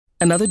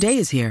Another day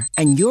is here,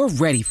 and you're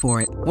ready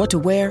for it. What to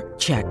wear?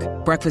 Check.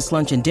 Breakfast,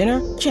 lunch, and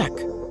dinner? Check.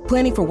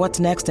 Planning for what's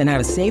next and how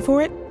to save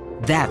for it?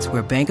 That's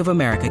where Bank of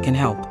America can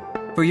help.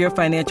 For your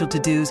financial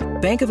to-dos,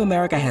 Bank of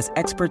America has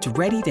experts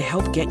ready to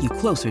help get you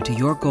closer to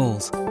your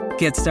goals.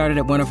 Get started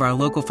at one of our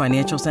local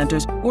financial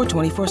centers or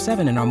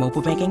 24/7 in our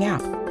mobile banking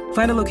app.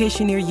 Find a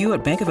location near you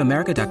at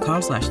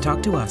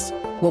bankofamerica.com/talktous.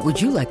 What would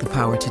you like the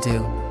power to do?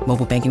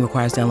 Mobile banking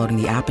requires downloading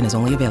the app and is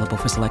only available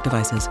for select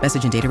devices.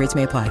 Message and data rates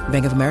may apply.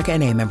 Bank of America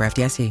N.A., member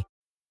FDIC.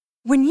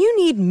 When you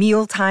need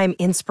mealtime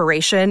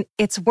inspiration,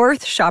 it's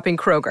worth shopping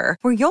Kroger,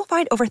 where you'll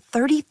find over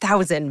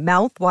 30,000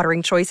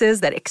 mouth-watering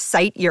choices that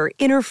excite your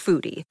inner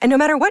foodie. And no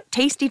matter what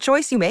tasty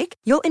choice you make,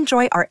 you'll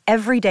enjoy our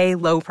everyday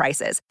low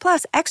prices,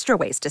 plus extra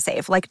ways to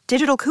save, like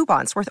digital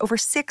coupons worth over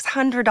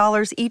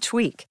 $600 each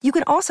week. You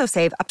can also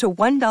save up to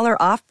 $1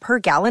 off per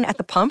gallon at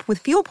the pump with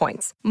fuel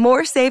points.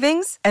 More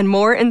savings and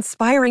more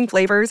inspiring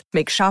flavors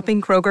make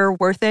shopping Kroger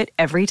worth it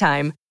every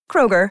time.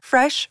 Kroger,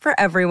 fresh for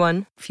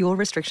everyone. Fuel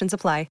restrictions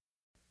apply.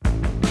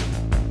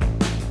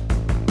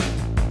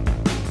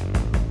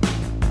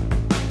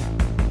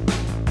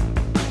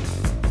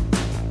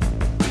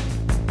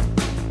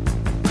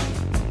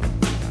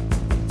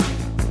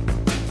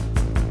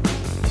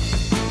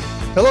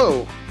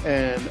 Hello,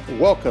 and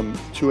welcome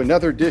to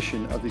another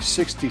edition of the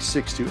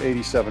 66 to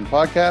 87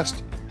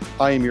 podcast.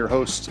 I am your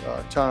host,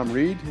 Tom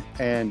Reed,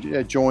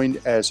 and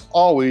joined as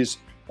always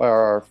by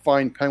our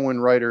fine Penguin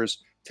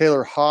writers,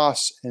 Taylor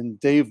Haase and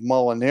Dave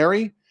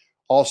Molinari.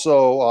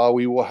 Also,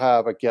 we will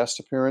have a guest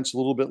appearance a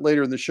little bit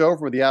later in the show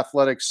for the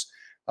Athletics,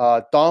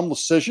 Dom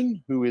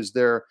Luszczyszyn, who is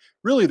their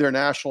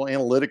national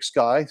analytics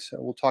guy. So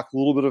we'll talk a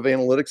little bit of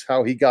analytics,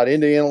 how he got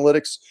into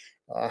analytics,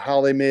 how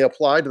they may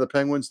apply to the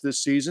Penguins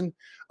this season.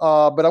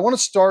 But I want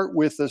to start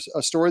with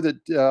a story that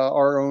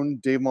our own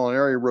Dave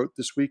Molinari wrote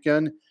this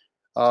weekend.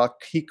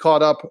 He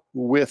caught up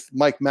with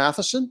Mike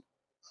Matheson.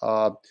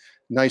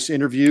 Nice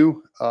interview.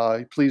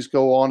 Please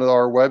go on to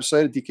our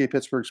website at DK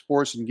Pittsburgh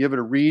Sports and give it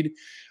a read.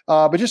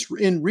 But just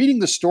in reading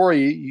the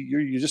story,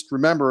 you just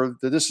remember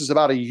that this is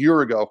about a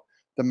year ago,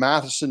 the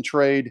Matheson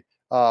trade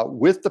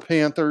with the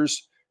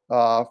Panthers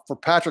for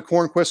Patrick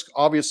Hornqvist,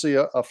 obviously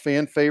a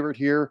fan favorite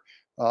here.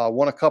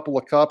 Won a couple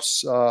of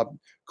cups.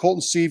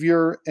 Colton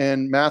Sceviour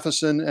and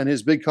Matheson and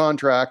his big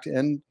contract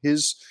and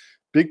his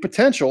big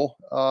potential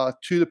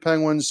to the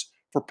Penguins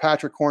for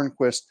Patrick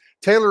Hornqvist.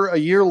 Taylor, a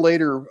year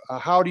later,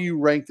 how do you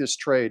rank this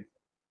trade?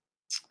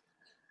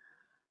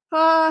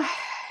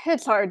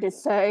 It's hard to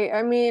say.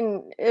 I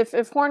mean, if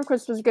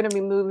Hornqvist was going to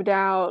be moved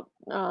out,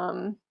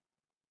 I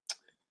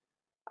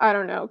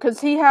don't know,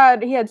 because he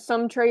had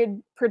some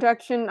trade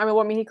protection. I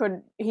mean,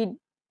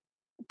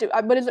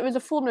 but it was a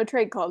full no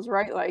trade clause,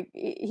 right? Like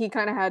he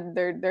kind of had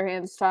their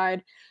hands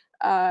tied.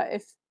 But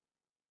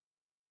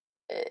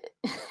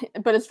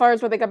as far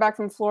as what they got back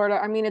from Florida,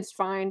 I mean, it's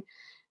fine.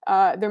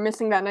 They're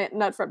missing that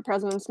nut front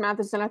presence.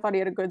 Matheson, I thought he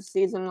had a good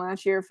season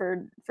last year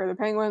for the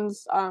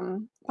Penguins.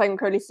 Playing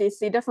Cody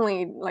Ceci,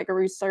 definitely like a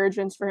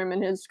resurgence for him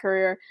in his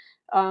career.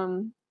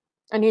 And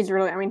he's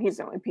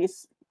the only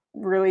piece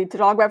really to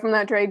talk about from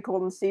that trade.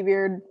 Colton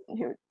Sceviour,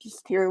 who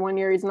just here 1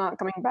 year, he's not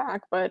coming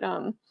back, but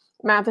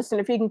Matheson,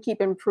 if he can keep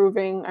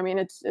improving, I mean,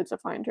 it's a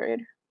fine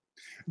trade.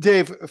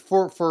 Dave,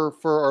 for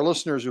our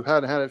listeners who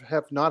have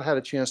not had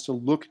a chance to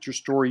look at your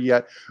story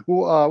yet,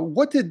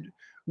 what did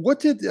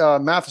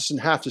Matheson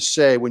have to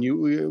say when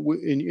you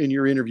in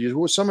your interviews?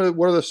 What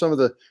are some of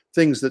the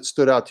things that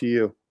stood out to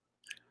you?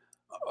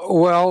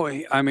 Well,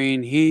 I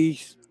mean,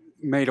 he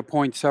made a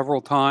point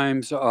several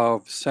times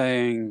of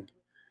saying,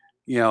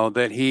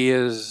 that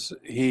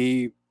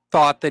he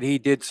thought that he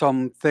did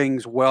some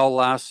things well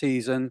last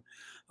season.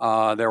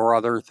 There were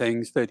other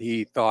things that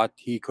he thought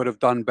he could have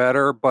done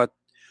better, but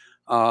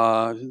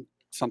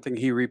something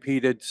he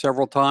repeated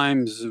several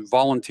times,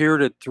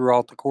 volunteered it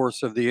throughout the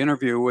course of the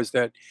interview, was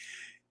that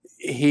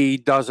he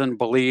doesn't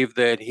believe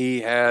that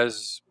he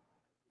has,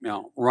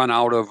 run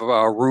out of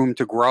room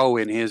to grow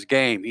in his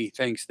game. He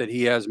thinks that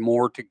he has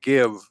more to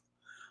give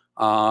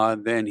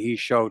than he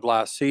showed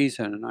last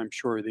season, and I'm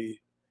sure the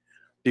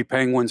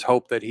Penguins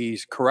hope that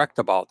he's correct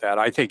about that.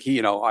 I think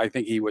he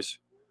was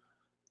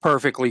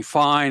perfectly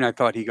fine. I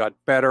thought he got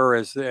better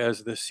as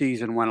the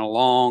season went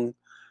along.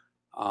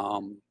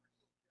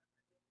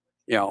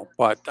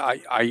 But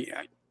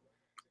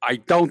I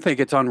don't think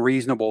it's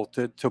unreasonable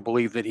to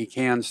believe that he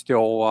can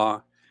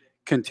still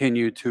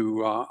continue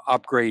to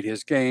upgrade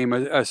his game,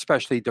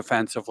 especially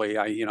defensively.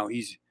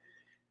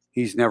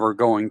 He's never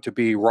going to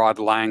be Rod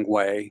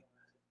Langway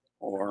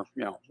or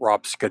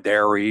Rob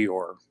Scuderi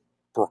or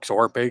Brooks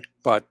Orpik,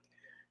 but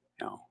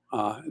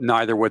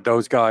neither would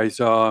those guys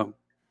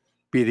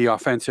be the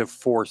offensive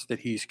force that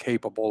he's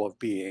capable of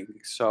being.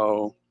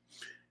 So,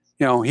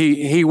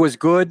 he was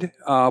good,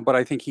 but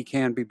I think he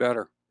can be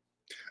better.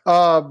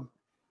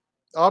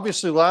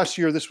 Obviously, last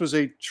year this was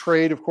a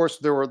trade. Of course,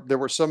 there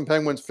were some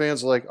Penguins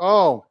fans like,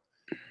 "Oh,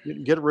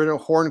 get rid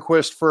of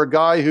Hornqvist for a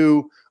guy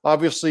who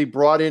obviously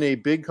brought in a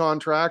big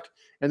contract,"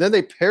 and then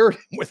they paired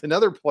him with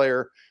another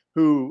player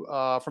who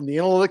from the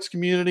analytics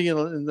community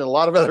and a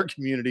lot of other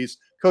communities,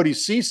 Cody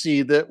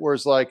Ceci, that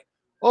was like,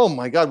 oh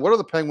my God, what are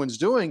the Penguins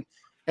doing?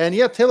 And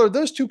yeah, Taylor,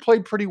 those two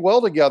played pretty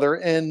well together.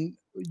 And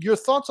your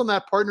thoughts on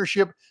that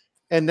partnership?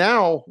 And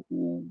now,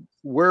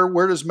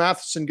 where does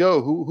Matheson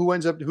go?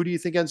 Who do you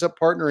think ends up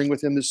partnering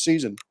with him this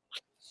season?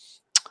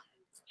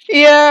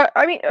 Yeah,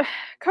 I mean,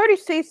 Cody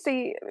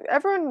Ceci,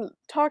 everyone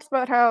talks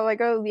about how, like,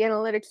 oh, the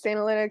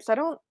analytics. I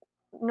don't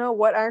know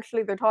what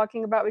actually they're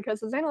talking about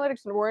because his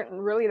analytics weren't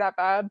really that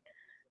bad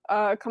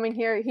coming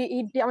here. I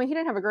mean, he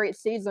didn't have a great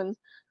season.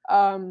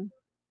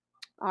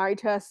 I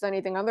test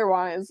anything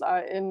otherwise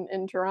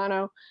in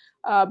Toronto.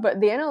 But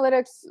the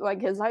analytics,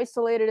 like his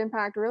isolated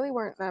impact, really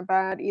weren't that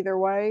bad either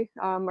way.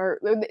 Or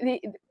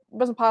it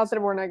wasn't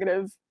positive or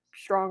negative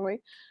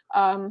strongly.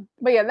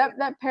 But yeah,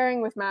 that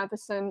pairing with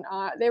Matheson,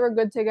 they were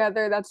good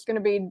together. That's going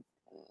to be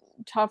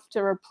tough to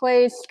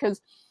replace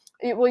because,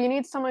 well, you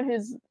need someone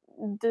who's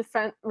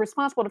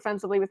responsible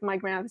defensively with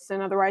Mike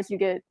Matheson. Otherwise, you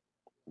get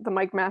the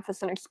Mike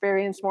Matheson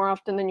experience more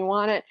often than you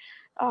want it.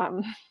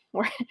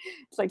 Where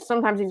it's like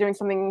sometimes he's doing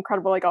something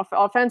incredible like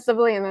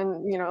offensively and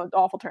then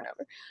awful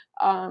turnover.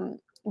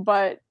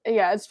 But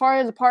yeah, as far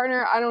as a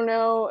partner, I don't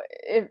know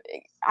if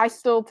I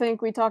still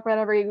think we talk about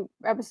every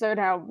episode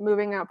how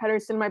moving out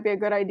Pettersson might be a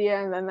good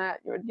idea, and then that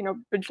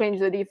would change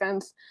the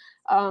defense.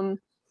 I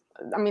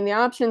mean, the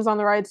options on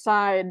the right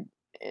side,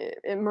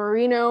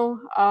 Marino,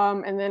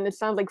 and then it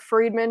sounds like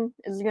Friedman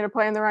is going to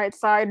play on the right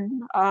side.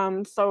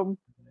 So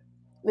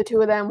the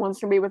two of them, one's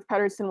going to be with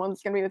Pettersson,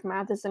 one's going to be with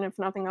Matheson if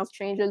nothing else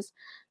changes.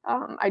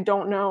 I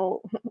don't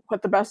know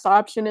what the best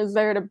option is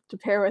there to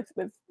pair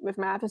with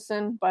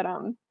Matheson, but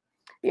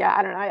yeah,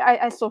 I don't know.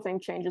 I still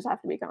think changes have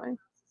to be coming.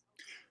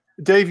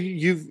 Dave,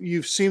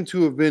 you've seemed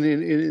to have been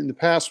in the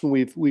past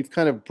when we've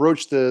kind of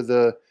broached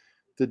the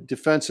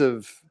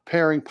defensive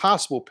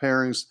possible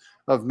pairings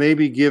of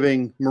maybe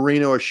giving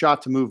Marino a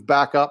shot to move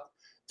back up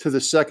to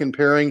the second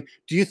pairing.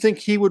 Do you think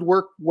he would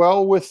work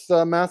well with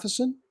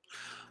Matheson?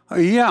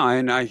 Yeah,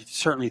 and I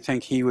certainly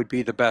think he would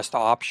be the best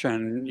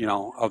option,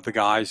 of the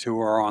guys who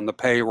are on the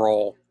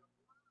payroll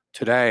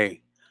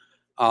today.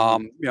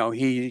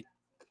 He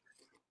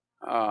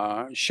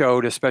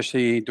showed,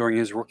 especially during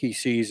his rookie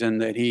season,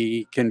 that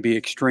he can be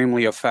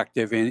extremely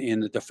effective in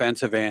the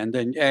defensive end,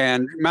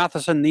 and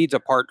Matheson needs a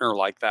partner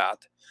like that.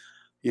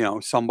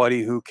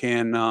 Somebody who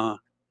can,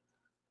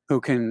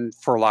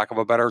 for lack of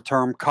a better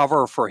term,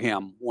 cover for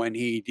him when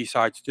he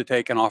decides to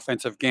take an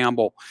offensive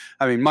gamble.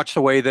 I mean, much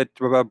the way that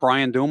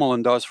Brian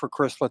Dumoulin does for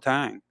Chris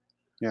Letang.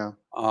 Yeah.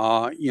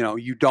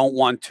 You don't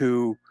want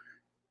to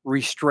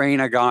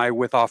restrain a guy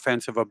with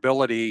offensive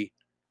ability,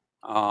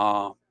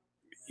 by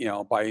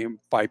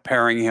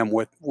pairing him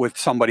with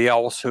somebody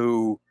else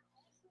who,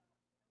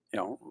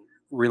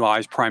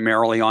 relies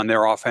primarily on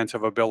their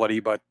offensive ability,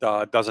 but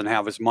doesn't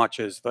have as much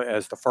as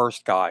the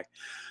first guy.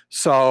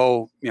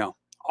 So,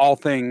 all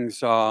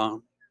things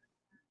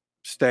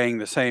staying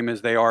the same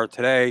as they are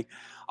today,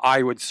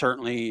 I would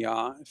certainly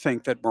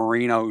think that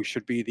Marino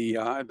should be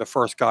the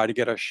first guy to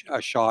get a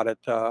shot at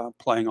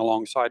playing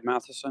alongside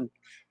Matheson.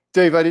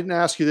 Dave, I didn't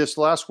ask you this.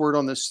 Last word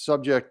on this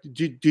subject.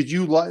 Did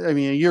you like? I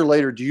mean, a year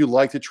later, do you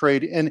like the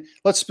trade? And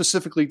let's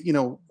specifically,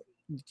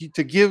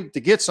 to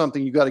get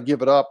something, you got to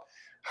give it up.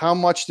 How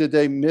much did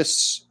they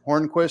miss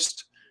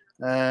Hornqvist?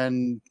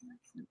 And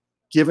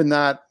given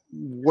that,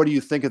 what do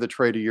you think of the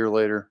trade a year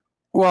later?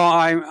 Well,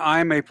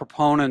 I'm a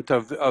proponent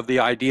of the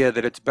idea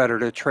that it's better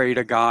to trade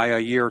a guy a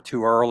year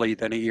too early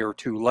than a year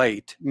too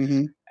late.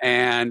 Mm-hmm.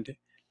 And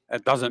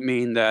it doesn't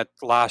mean that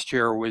last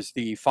year was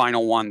the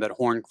final one that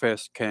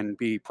Hornqvist can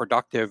be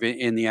productive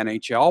in the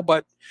NHL.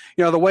 But,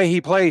 the way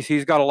he plays,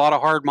 he's got a lot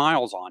of hard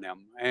miles on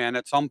him. And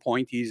at some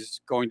point, he's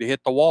going to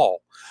hit the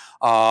wall.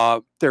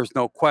 There's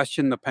no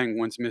question the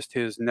Penguins missed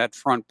his net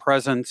front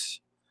presence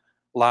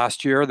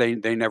last year.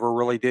 They never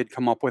really did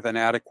come up with an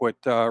adequate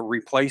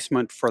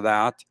replacement for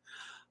that.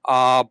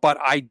 But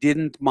I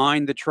didn't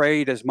mind the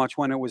trade as much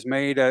when it was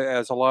made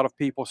as a lot of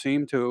people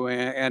seem to.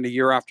 And a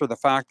year after the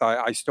fact,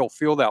 I still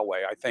feel that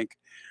way. I think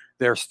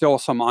there's still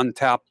some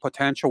untapped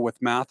potential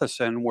with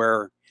Matheson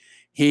where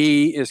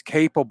he is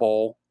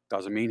capable,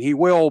 doesn't mean he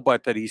will,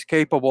 but that he's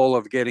capable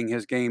of getting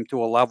his game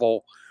to a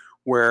level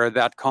where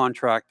that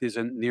contract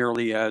isn't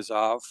nearly as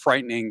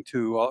frightening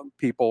to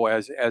people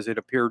as it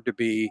appeared to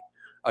be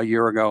a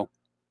year ago.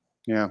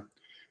 Yeah.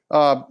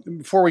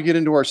 Before we get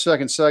into our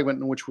second segment,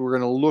 in which we're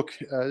going to look,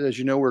 as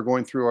you know, we're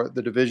going through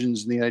the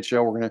divisions in the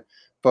NHL. We're going to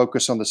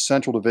focus on the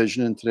Central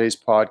Division in today's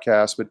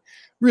podcast. But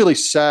really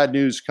sad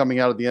news coming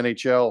out of the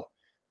NHL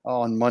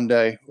on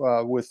Monday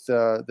with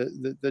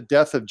the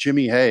death of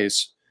Jimmy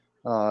Hayes,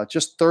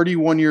 just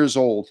 31 years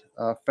old,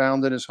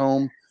 found in his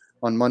home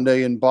on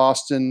Monday in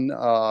Boston.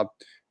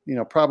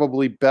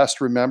 Probably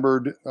best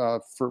remembered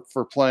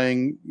for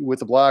playing with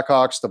the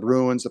Blackhawks, the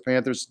Bruins, the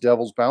Panthers, the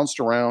Devils, bounced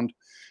around.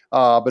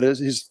 But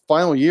his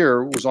final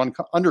year was on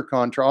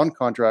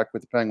contract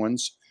with the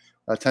Penguins,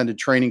 attended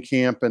training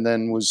camp, and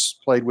then was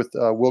played with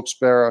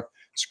Wilkes-Barre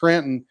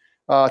Scranton.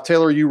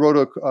 Taylor, you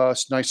wrote a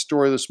nice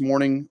story this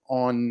morning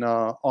on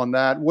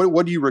that.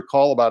 What do you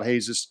recall about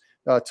Hayes'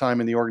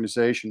 time in the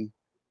organization.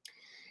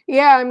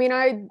 Yeah, I mean,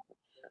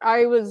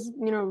 I was,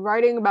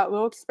 writing about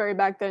Wilkes-Barre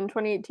back then,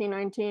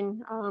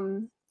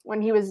 2018-19,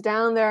 when he was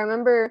down there. I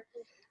remember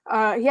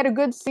he had a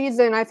good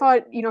season. I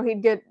thought,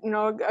 he'd get,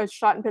 a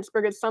shot in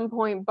Pittsburgh at some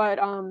point, but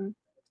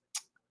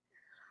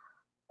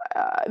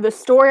the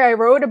story I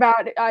wrote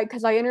about,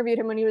 because I interviewed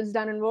him when he was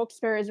down in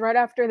Wilkes-Barre, is right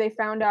after they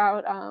found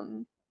out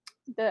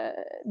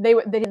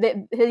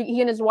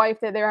he and his wife,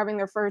 that they're having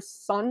their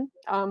first son,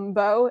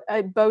 Bo.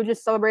 Bo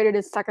just celebrated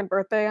his second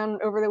birthday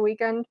over the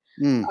weekend.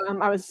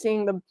 I was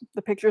seeing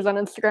the pictures on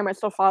Instagram. I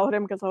still followed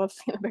him because I love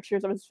seeing the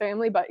pictures of his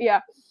family. But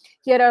yeah,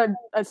 he had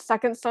a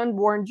second son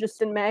born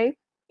just in May.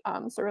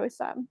 So really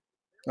sad.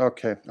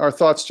 Okay. Our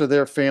thoughts to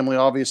their family.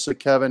 Obviously,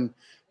 Kevin,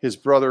 his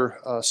brother,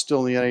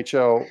 still in the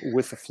NHL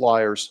with the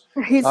Flyers.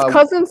 He's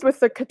cousins with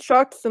the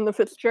Kachucks and the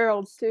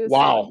Fitzgeralds too.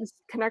 Wow. So his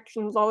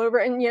connections all over.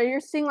 And yeah, you're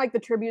seeing like the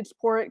tributes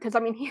pour it, because I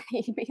mean he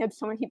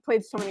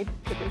played so many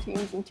different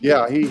teams and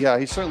teams.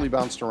 He certainly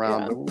bounced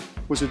around, but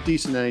was a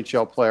decent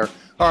NHL player.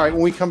 All right,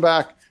 when we come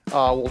back,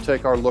 we'll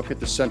take our look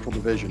at the Central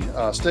Division.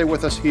 Stay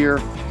with us here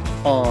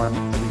on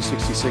the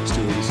 66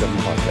 to 87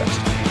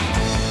 podcast.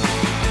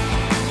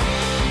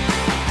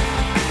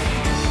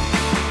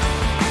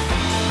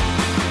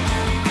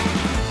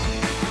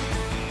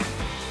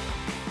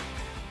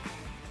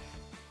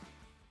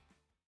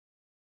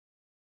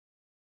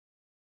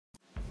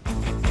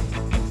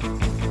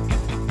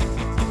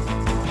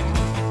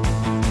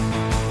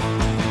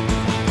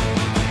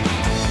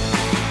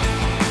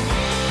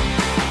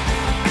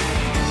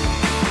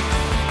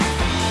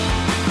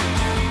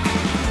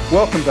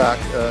 Welcome back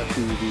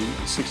to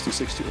the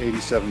 66 to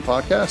 87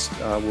 podcast.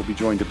 We'll be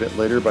joined a bit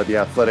later by the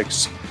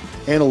athletics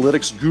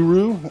analytics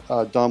guru,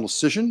 Dom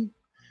Lucian.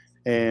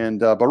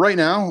 But right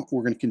now,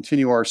 we're going to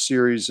continue our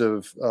series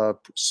of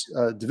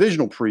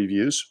divisional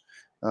previews.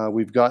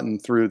 We've gotten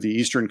through the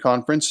Eastern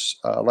Conference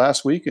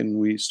last week, and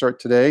we start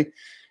today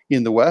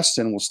in the West,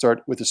 and we'll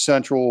start with the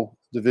Central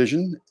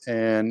Division.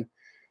 And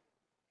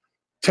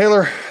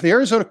Taylor, the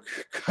Arizona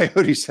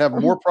Coyotes have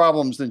more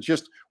problems than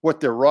just what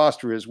their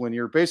roster is. When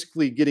you're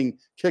basically getting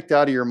kicked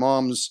out of your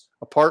mom's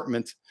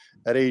apartment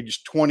at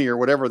age 20 or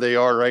whatever they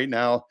are right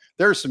now,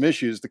 there are some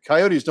issues. The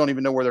Coyotes don't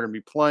even know where they're going to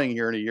be playing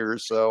here in a year or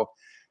so.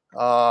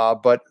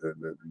 But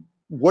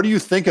what do you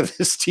think of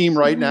this team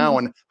right now,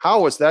 and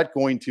how is that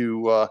going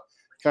to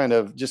kind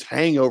of just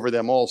hang over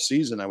them all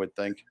season, I would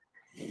think?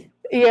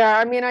 Yeah,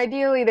 I mean,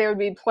 ideally they would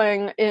be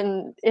playing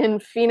in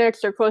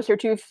Phoenix or closer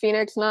to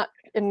Phoenix, not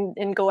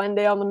in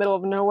Glendale in the middle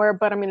of nowhere.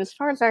 But I mean, as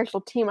far as the actual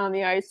team on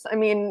the ice, I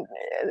mean,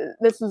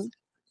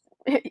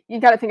 you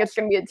got to think it's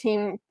going to be a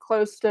team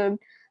close to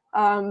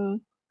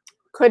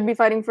could be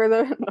fighting for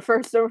the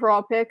first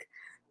overall pick.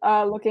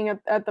 Looking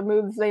at the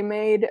moves they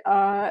made,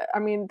 I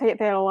mean, they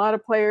had a lot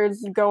of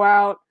players go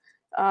out.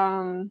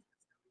 I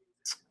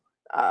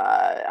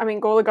mean,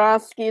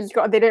 Goligoski's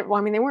they didn't. Well,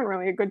 I mean, they weren't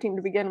really a good team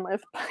to begin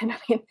with. But I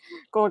mean,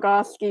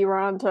 Goligoski,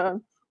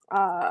 Ronta,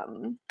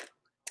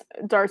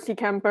 Darcy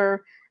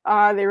Kemper.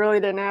 They really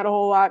didn't add a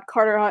whole lot.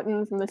 Carter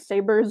Hutton from the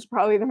Sabres,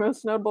 probably the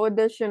most notable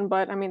addition.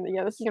 But I mean,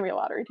 yeah, this is gonna be a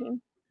lottery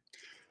team.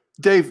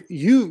 Dave,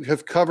 you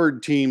have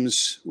covered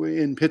teams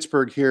in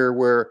Pittsburgh here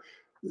where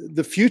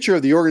the future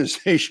of the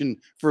organization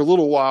for a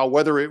little while,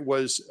 whether it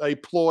was a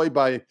ploy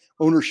by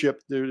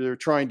ownership, they're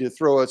trying to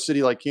throw a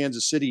city like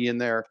Kansas City in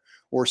there,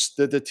 or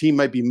the team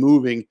might be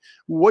moving.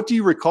 What do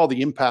you recall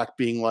the impact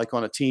being like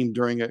on a team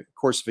during a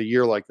course of a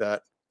year like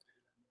that?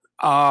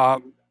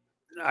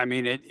 I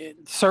mean,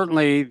 it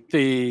certainly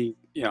the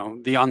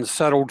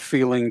unsettled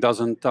feeling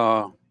doesn't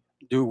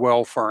do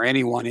well for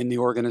anyone in the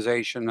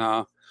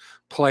organization,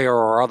 player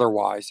or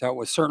otherwise. That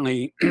was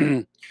certainly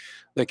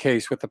the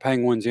case with the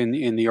Penguins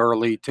in the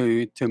early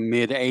to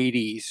mid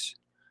 80s.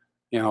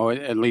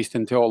 At least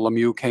until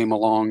Lemieux came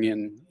along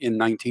in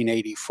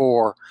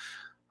 1984.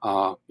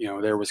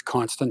 There was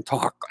constant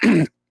talk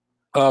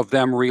of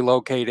them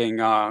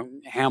relocating.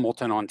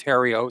 Hamilton,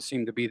 Ontario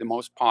seemed to be the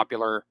most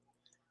popular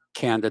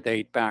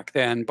candidate back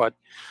then, but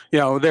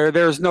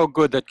there's no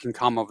good that can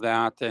come of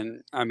that.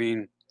 And I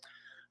mean,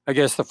 I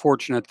guess the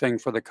fortunate thing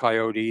for the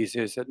Coyotes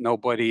is that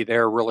nobody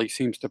there really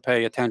seems to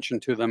pay attention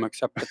to them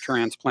except the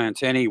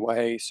transplants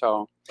anyway.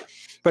 So,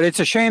 but it's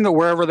a shame that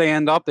wherever they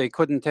end up, they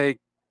couldn't take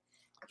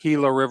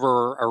Gila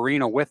River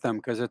Arena with them,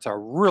 because it's a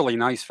really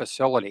nice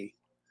facility.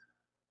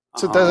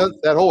 So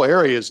that whole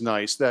area is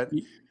nice. That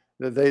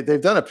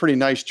they've done a pretty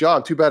nice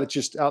job. Too bad it's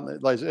just out,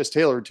 as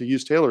Taylor, to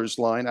use Taylor's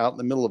line, out in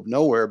the middle of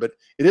nowhere. But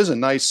it is a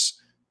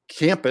nice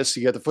campus.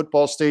 You got the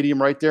football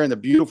stadium right there and the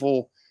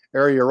beautiful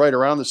area right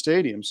around the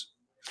stadiums.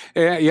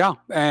 Yeah,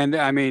 and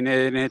I mean,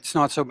 and it's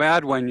not so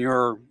bad when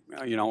you're,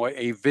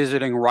 a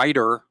visiting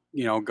writer,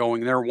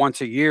 going there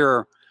once a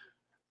year,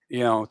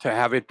 to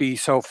have it be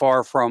so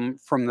far from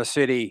the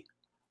city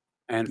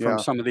and from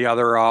some of the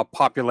other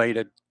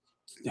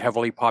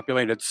heavily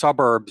populated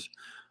suburbs.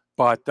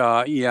 But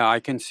I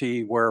can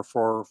see where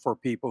for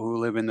people who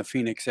live in the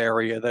Phoenix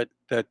area that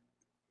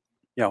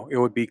it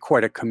would be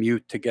quite a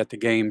commute to get the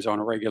games on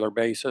a regular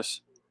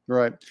basis.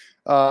 Right.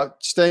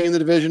 Staying in the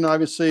division,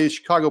 obviously,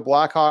 Chicago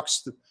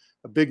Blackhawks,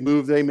 a big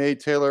move they made,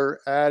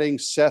 Taylor, adding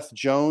Seth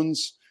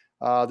Jones.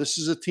 This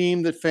is a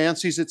team that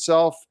fancies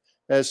itself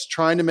as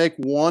trying to make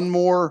one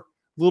more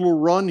little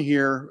run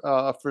here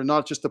for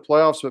not just the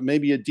playoffs, but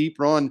maybe a deep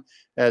run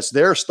as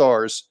their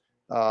stars,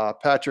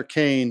 Patrick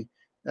Kane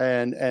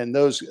and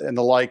those and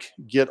the like,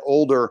 get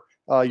older.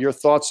 Your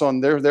thoughts on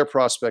their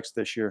prospects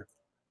this year?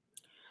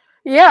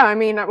 Yeah, I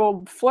mean,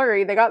 well,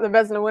 Fleury, they got the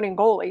Vezina winning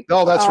goalie.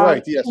 Oh, that's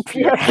right. Yes.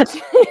 Yeah, that's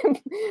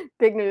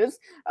big news.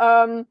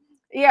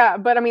 Yeah,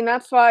 but I mean,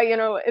 that's why,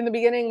 in the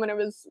beginning when it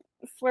was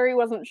Fleury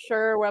wasn't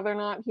sure whether or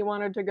not he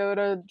wanted to go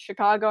to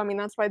Chicago. I mean,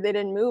 that's why they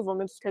didn't move him.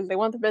 It's because they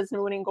want the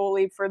Vezina winning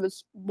goalie for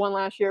this one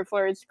last year of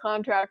Fleury's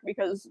contract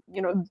because,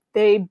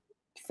 they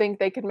think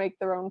they could make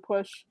their own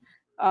push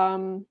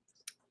for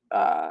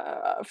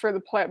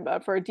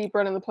a deep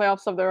run in the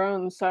playoffs of their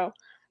own. So,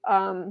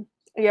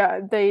 yeah,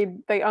 they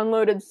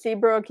unloaded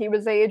Seabrook. He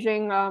was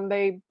aging.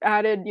 They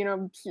added,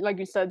 like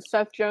you said,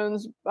 Seth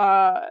Jones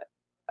and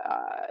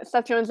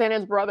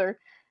his brother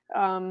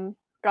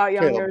got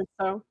younger. Caleb.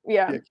 So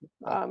yeah,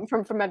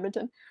 from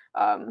Edmonton.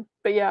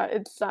 But yeah,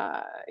 it's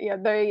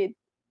they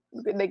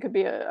could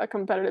be a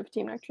competitive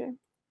team next year.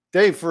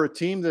 Dave, for a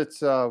team that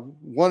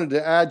wanted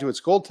to add to its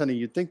goaltending,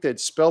 you'd think they'd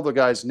spell the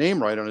guy's name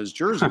right on his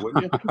jersey,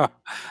 wouldn't you?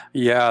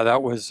 Yeah,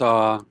 that was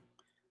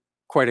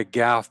quite a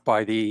gaffe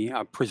by the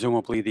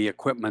presumably the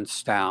equipment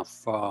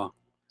staff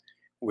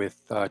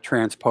with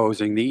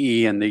transposing the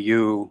E and the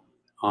U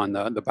on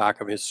the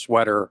back of his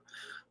sweater.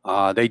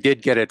 They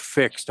did get it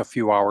fixed a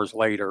few hours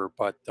later,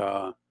 but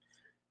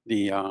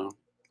the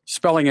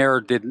spelling error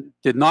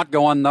did not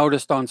go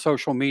unnoticed on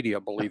social media,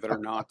 believe it or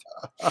not.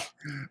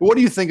 What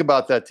do you think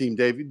about that team,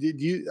 Dave? Did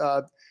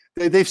you?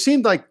 They've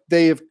seemed like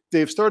they've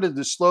started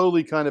to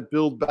slowly kind of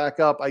build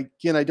back up. I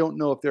don't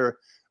know if they're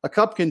a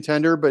cup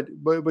contender,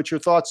 but your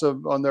thoughts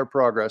on their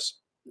progress?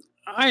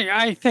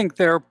 I think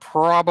they're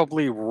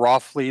probably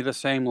roughly the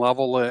same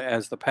level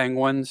as the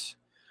Penguins.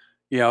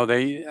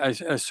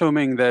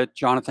 Assuming that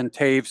Jonathan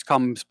Toews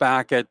comes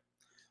back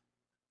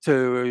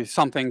to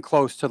something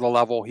close to the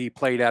level he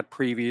played at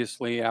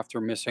previously after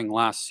missing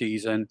last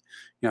season.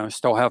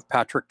 Still have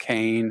Patrick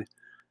Kane.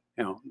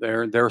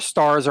 Their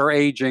stars are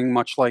aging,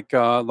 much like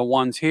the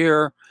ones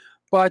here,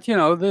 but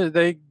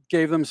they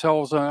gave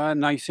themselves a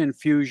nice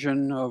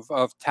infusion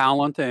of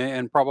talent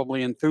and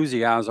probably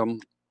enthusiasm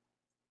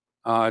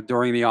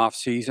during the off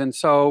season.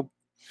 So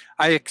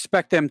I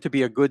expect them to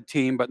be a good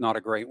team, but not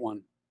a great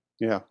one.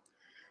 Yeah.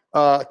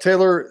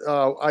 Taylor,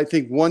 I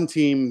think one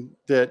team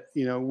that,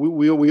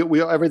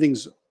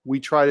 we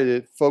try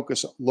to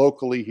focus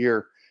locally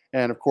here.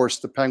 And of course,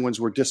 the Penguins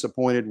were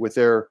disappointed with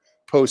their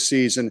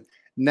postseason.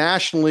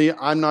 Nationally,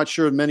 I'm not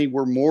sure many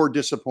were more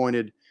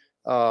disappointed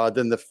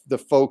than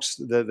the folks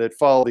that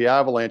follow the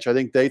Avalanche. I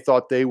think they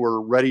thought they were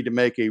ready to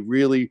make a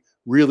really,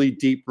 really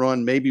deep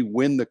run, maybe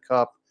win the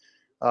cup.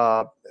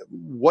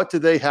 What do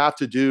they have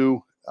to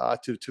do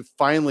to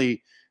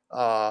finally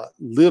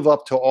live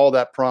up to all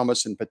that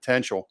promise and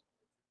potential?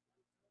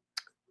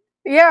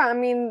 Yeah, I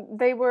mean,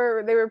 they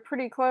were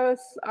pretty close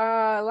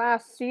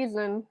last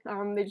season.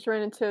 They just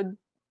ran into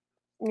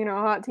a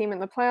hot team in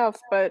the playoffs,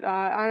 but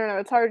I don't know,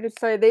 it's hard to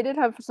say. They did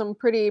have some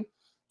pretty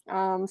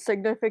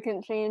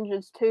significant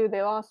changes too.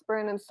 They lost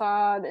Brandon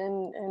Saad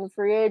in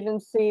free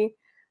agency,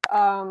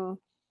 Grubauer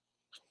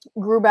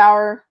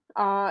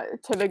to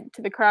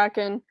the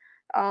Kraken.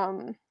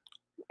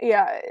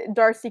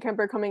 Darcy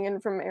Kemper coming in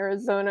from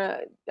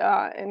Arizona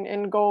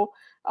in goal.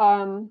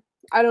 I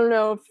don't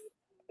know if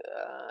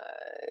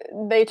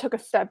they took a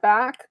step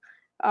back.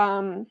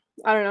 I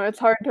don't know. It's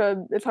hard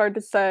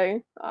to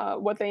say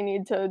what they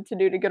need to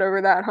do to get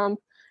over that hump.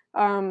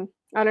 I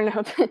don't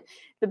know.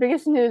 The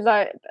biggest news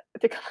to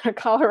come out of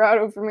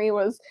Colorado for me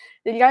was,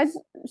 did you guys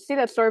see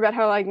that story about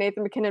how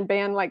Nathan MacKinnon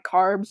banned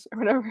carbs or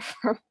whatever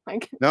from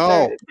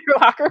no their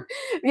locker?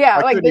 Yeah,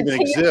 that couldn't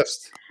even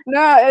exist.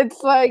 No,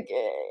 it's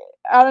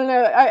I don't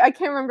know. I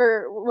can't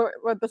remember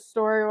what the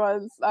story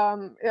was. I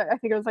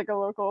think it was a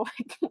local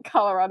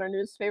Colorado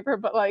newspaper,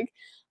 but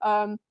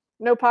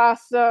no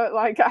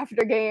pasta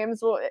after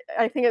games. Well,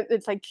 I think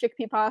it's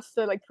chickpea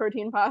pasta,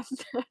 protein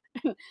pasta.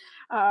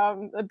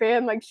 The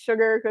band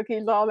sugar,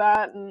 cookies, all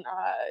that, and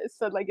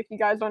said if you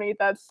guys want to eat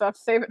that stuff,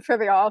 save it for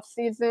the off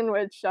season.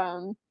 Which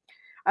I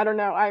don't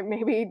know.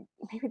 Maybe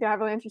the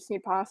Avalanche just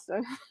need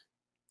pasta.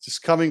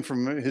 Just coming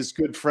from his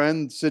good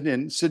friend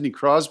Sidney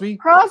Crosby.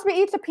 Crosby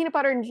eats a peanut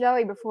butter and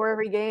jelly before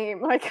every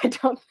game.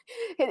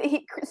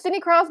 Sidney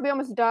Crosby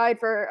almost died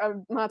for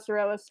a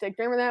mozzarella stick.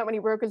 Remember that when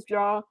he broke his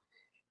jaw?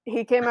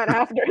 He came out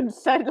after and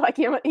said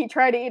he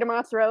tried to eat a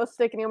mozzarella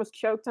stick and he almost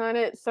choked on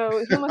it.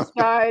 So he almost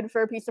died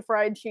for a piece of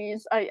fried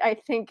cheese. I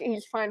think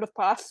he's fine with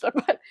pasta,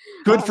 but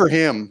good for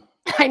him.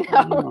 I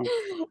know,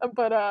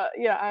 but I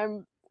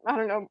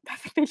don't know. I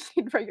think they just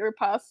need regular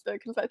pasta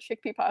because that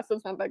chickpea pasta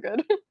is not that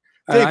good.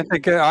 I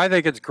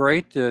think it's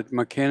great that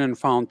MacKinnon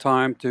found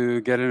time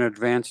to get an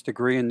advanced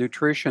degree in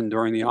nutrition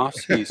during the off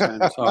season.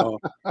 So,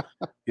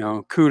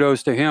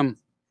 kudos to him.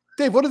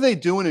 Dave, what are they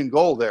doing in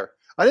goal there?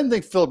 I didn't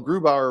think Philip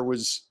Grubauer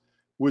was.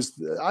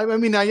 I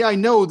mean, I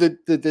know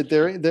that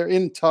they're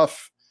in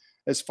tough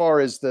as far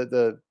as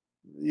the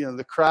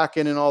the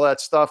Kraken and all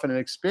that stuff and an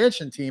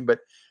expansion team, but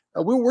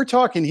we're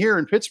talking here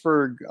in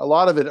Pittsburgh. A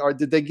lot of it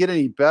did they get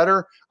any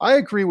better? I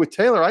agree with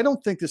Taylor. I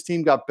don't think this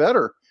team got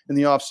better in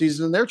the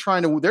offseason,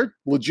 and they're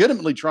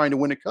legitimately trying to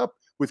win a cup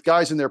with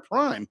guys in their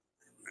prime.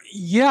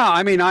 Yeah,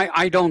 I mean,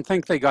 I don't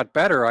think they got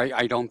better.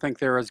 I don't think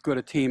they're as good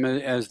a team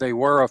as they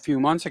were a few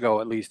months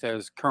ago, at least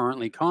as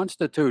currently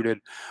constituted.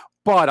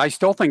 But I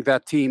still think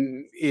that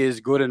team is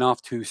good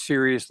enough to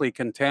seriously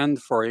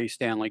contend for a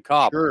Stanley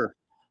Cup. Sure.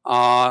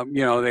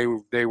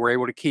 They were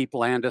able to keep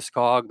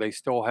Landeskog. They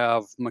still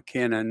have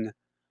McKinnon.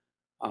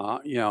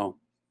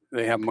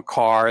 They have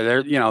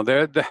Makar.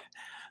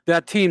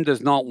 That team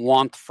does not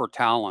want for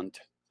talent.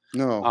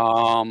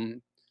 No.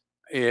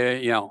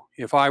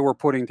 If I were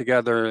putting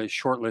together a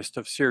short list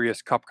of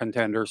serious cup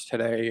contenders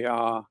today,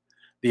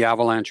 the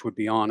Avalanche would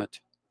be on it.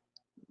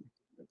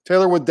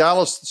 Taylor, would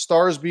Dallas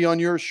Stars be on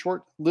your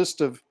short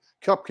list of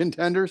cup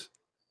contenders?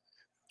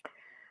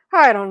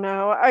 I don't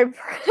know. I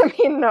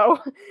mean, no,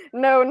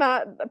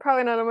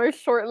 probably not on my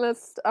short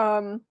list.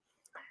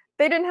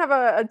 They didn't have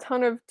a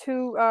ton of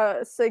too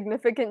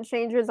significant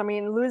changes. I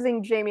mean,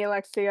 losing Jamie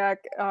Alexiak,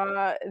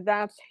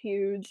 that's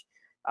huge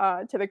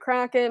to the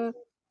Kraken.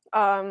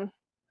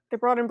 They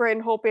brought in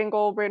Braden Holtby in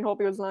goal. Braden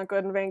Holtby was not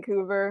good in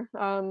Vancouver.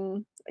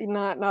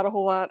 Not a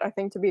whole lot, I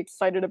think, to be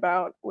excited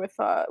about with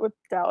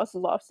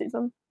Dallas's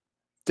offseason.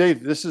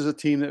 Dave, this is a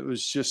team that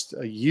was just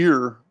a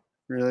year,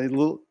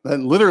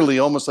 literally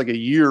almost like a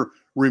year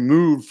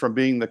removed from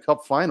being the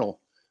Cup final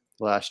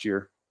last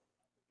year.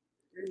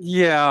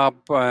 Yeah,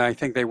 but I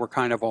think they were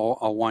kind of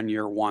a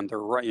one-year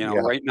wonder. Right,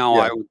 Right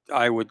now,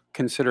 I would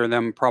consider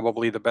them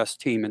probably the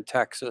best team in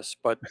Texas.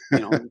 But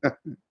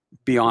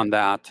beyond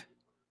that.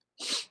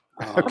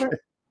 Okay.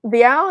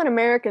 The Allen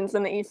Americans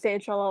in the East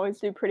AHL always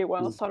do pretty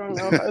well, so I don't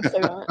know if I would say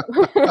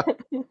that.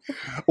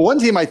 One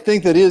team I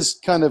think that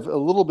is kind of a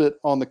little bit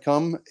on the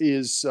come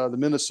is the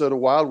Minnesota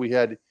Wild. We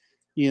had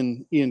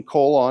Ian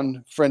Cole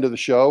on, friend of the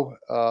show,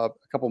 a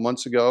couple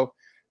months ago,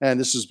 and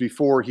this is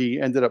before he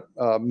ended up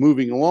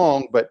moving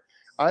along. But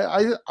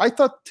I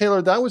thought,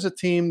 Taylor, that was a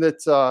team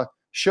that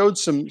showed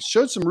some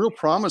real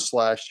promise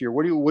last year.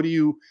 What do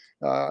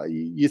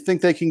you think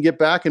they can get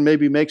back and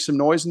maybe make some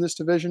noise in this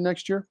division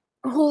next year?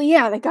 Well,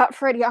 yeah, they got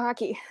Freddie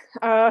Hockey.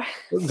 There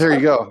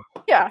you go.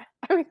 Yeah,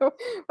 I mean, what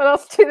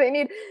else do they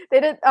need? They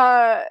did.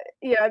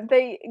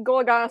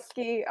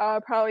 Goligoski,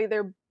 probably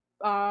their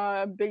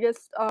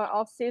biggest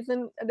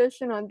off-season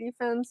addition on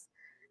defense.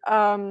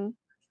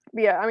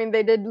 Yeah, I mean,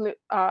 they did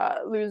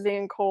lose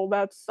Ian Cole.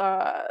 That's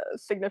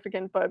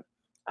significant, but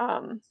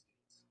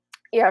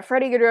yeah,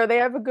 Freddie Gaudreau, they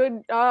have a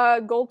good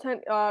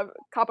goaltend.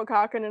 Kaapo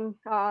Kähkönen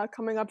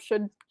coming up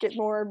should get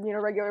more,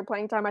 regular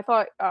playing time. I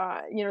thought,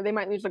 they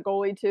might lose a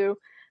goalie too.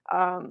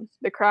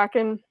 The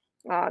Kraken,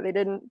 they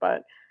didn't,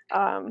 but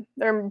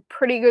they're in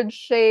pretty good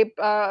shape.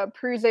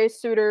 Parise,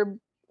 Suter,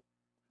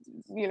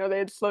 they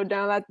had slowed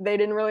down. That they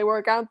didn't really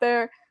work out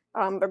there.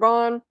 They're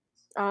gone,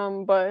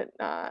 but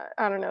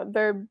I don't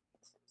know.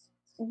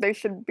 They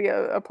should be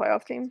a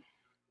playoff team.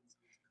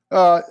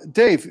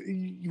 Dave,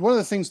 one of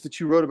the things that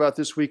you wrote about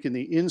this week in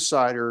the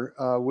Insider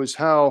was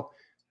how,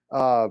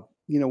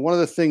 one of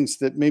the things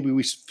that maybe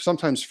we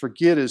sometimes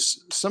forget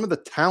is some of the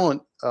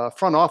talent,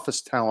 front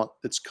office talent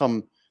that's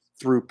come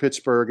through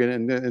Pittsburgh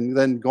and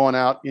then gone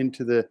out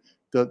into the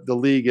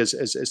league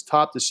as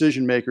top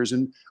decision makers.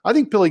 And I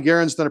think Billy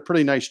Guerin's done a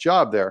pretty nice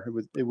job there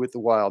with the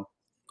Wild.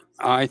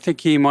 I think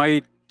he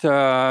might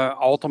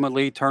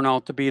ultimately turn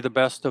out to be the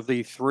best of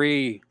the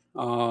three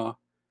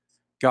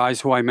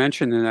guys who I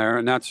mentioned in there,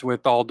 and that's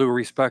with all due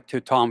respect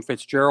to Tom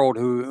Fitzgerald,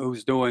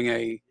 who's doing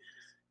a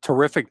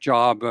terrific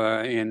job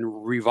in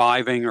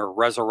reviving or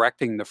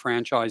resurrecting the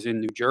franchise in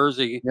New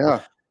Jersey.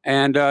 Yeah.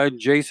 And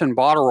Jason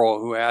Botterill,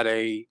 who had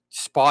a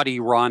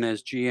spotty run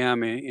as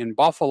GM in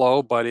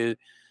Buffalo, but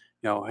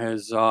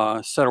has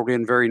settled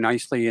in very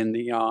nicely in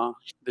the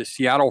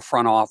Seattle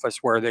front office,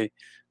 where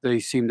they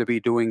seem to be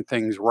doing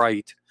things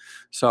right.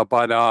 So,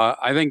 but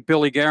I think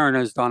Billy Guerin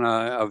has done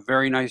a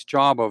very nice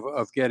job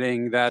of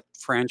getting that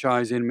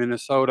franchise in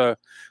Minnesota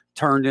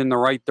turned in the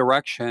right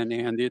direction,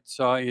 and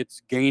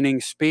it's gaining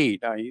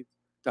speed.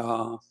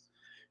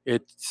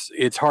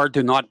 It's hard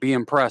to not be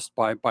impressed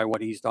by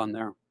what he's done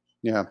there.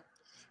 Yeah.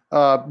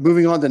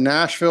 Moving on to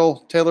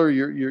Nashville, Taylor,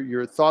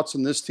 your thoughts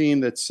on this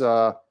team? That's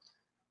I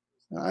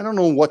don't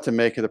know what to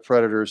make of the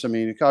Predators. I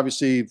mean,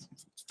 obviously,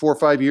 4 or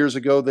 5 years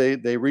ago,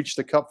 they reached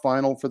the Cup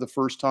final for the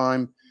first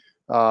time,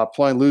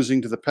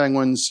 losing to the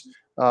Penguins.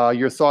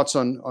 Your thoughts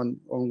on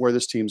where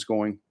this team's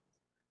going?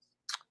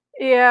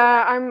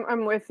 Yeah,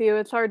 I'm with you.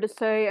 It's hard to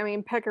say. I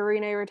mean, Pekka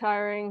Rinne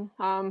retiring,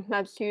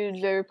 that's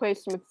huge. They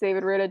replaced him with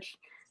David Rittich.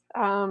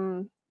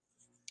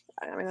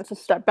 I mean, that's a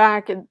step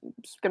back.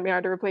 It's going to be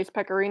hard to replace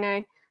Pekka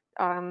Rinne.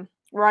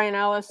 Ryan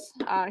Ellis,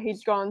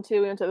 he's gone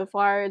too into the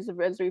Flyers,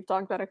 as we've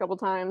talked about a couple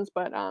times.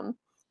 But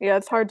yeah,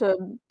 it's hard to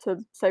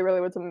say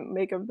really what to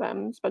make of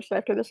them, especially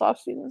after this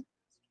offseason.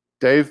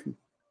 Dave?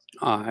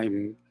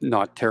 I'm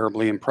not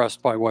terribly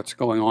impressed by what's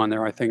going on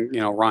there. I think,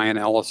 Ryan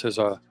Ellis is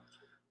a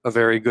a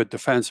very good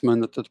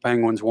defenseman that the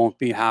Penguins won't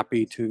be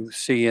happy to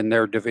see in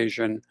their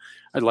division.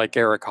 I like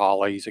Eric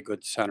Haula. He's a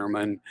good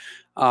centerman.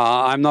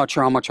 I'm not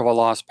sure how much of a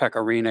loss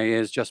Pekka Rinne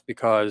is, just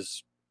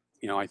because,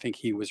 I think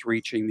he was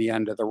reaching the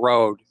end of the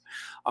road.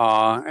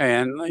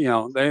 And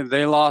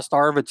they lost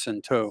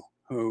Arvidsson too,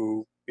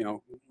 who,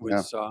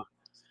 was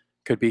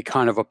could be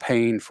kind of a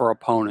pain for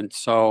opponents.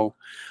 So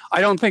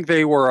I don't think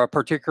they were a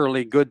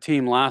particularly good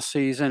team last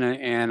season,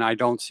 and I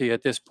don't see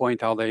at this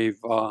point how they've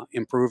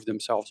improved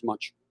themselves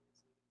much.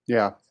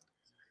 Yeah.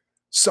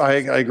 So I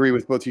agree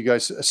with both you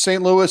guys.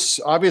 St. Louis,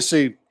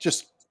 obviously,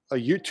 just a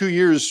year or 2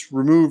 years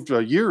removed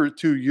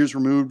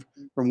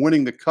from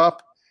winning the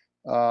Cup.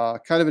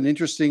 Kind of an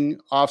interesting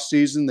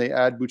offseason. They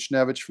add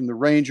Buchnevich from the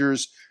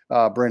Rangers.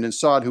 Brandon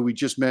Saad, who we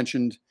just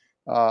mentioned,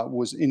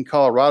 was in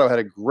Colorado, had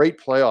a great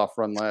playoff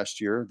run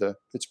last year. The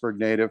Pittsburgh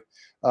native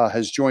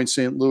has joined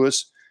St.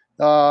 Louis.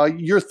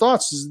 Your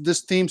thoughts? Is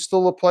this team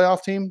still a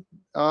playoff team?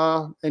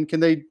 And can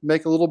they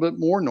make a little bit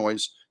more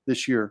noise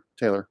this year,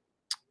 Taylor?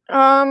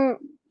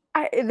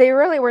 They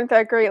really weren't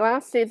that great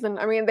last season.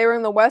 I mean, they were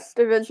in the West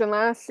Division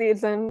last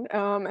season,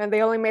 and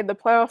they only made the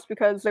playoffs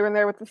because they were in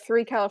there with the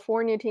 3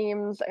 California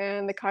teams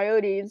and the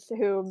Coyotes,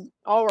 who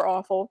all were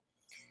awful.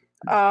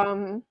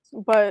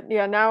 But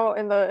yeah, now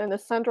in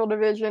the Central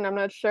Division, I'm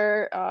not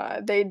sure.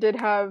 They did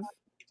have,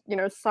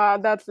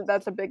 Saad.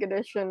 That's a big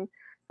addition.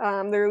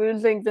 They're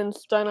losing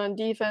Vince Dunn on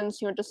defense.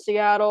 He went to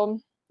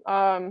Seattle.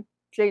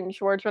 Jaden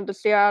Schwartz went to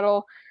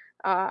Seattle.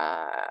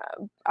 I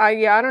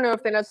don't know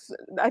if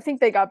I think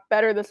they got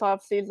better this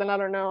offseason. I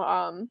don't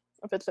know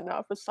if it's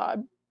enough with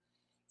Saad.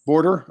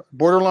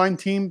 Borderline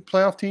team,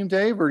 playoff team,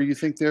 Dave, or do you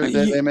think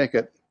they make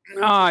it?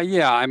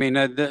 Yeah. I mean,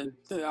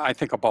 I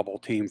think a bubble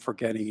team for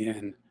getting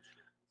in.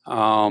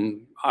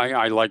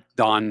 I like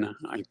Dunn.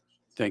 I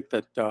think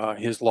that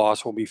his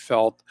loss will be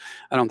felt.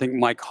 I don't think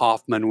Mike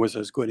Hoffman was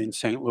as good in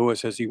St.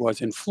 Louis as he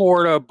was in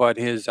Florida, but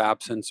his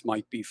absence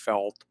might be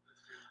felt.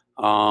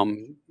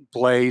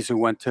 Blaze, who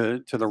went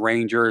to the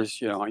Rangers,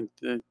 I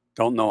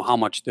don't know how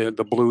much the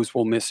Blues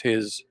will miss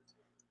his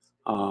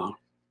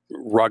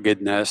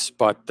ruggedness,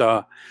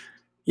 but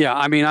yeah,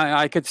 I mean,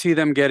 I could see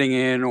them getting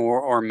in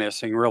or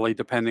missing, really,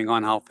 depending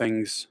on how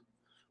things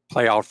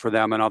play out for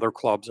them and other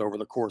clubs over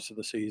the course of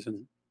the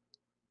season.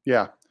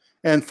 Yeah.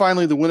 And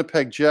finally, the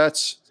Winnipeg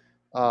Jets,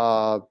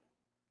 a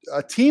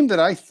team that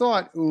I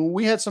thought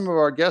we had some of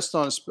our guests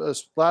on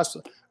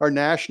our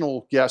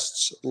national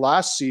guests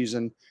last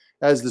season,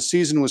 as the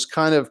season was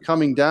kind of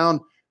coming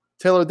down.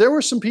 Taylor, there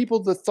were some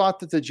people that thought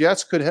that the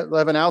Jets could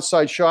have an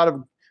outside shot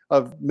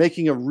of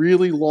making a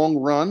really long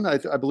run.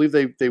 I believe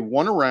they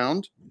won a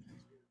round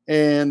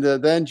and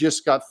then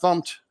just got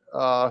thumped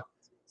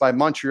by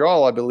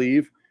Montreal, I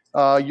believe.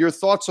 Your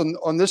thoughts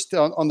on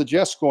the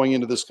Jets going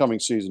into this coming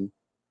season?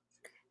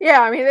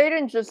 Yeah, I mean, they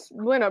didn't just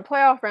win a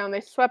playoff round;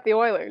 they swept the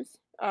Oilers.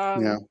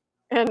 Yeah.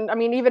 And I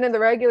mean, even in the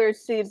regular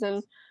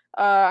season,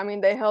 I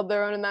mean, they held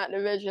their own in that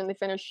division. They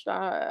finished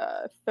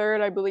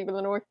third, I believe, in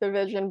the North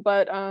Division.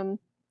 But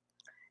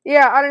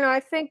yeah, I don't know. I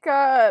think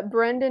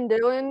Brendan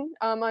Dillon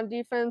on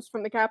defense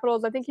from the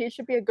Capitals, I think he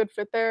should be a good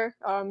fit there.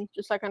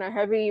 Just that kind of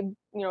heavy,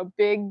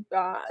 big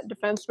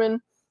defenseman.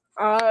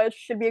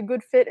 Should be a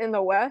good fit in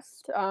the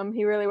West.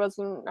 He really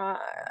wasn't.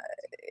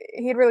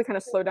 He'd really kind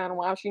of slowed down in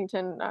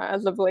Washington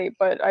as of late,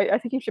 but I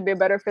think he should be a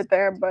better fit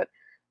there. But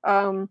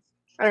I don't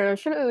know. It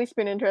should at least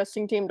be an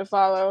interesting team to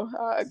follow.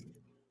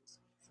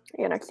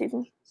 Next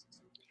season.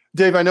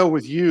 Dave, I know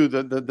with you,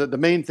 the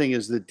main thing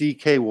is that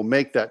DK will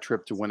make that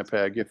trip to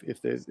Winnipeg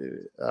if they,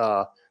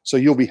 so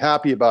you'll be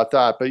happy about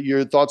that. But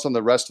your thoughts on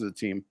the rest of the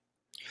team?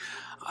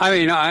 I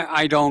mean,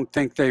 I don't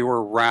think they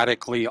were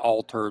radically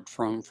altered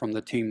from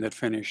the team that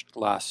finished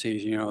last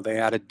season. They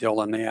added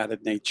Dillon, they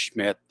added Nate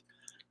Schmidt,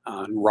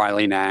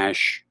 Riley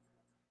Nash,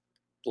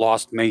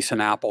 lost Mason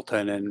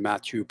Appleton and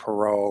Mathieu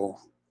Perreault.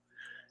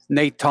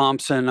 Nate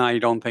Thompson, I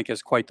don't think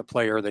is quite the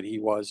player that he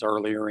was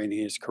earlier in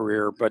his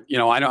career, but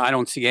I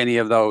don't see any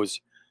of those,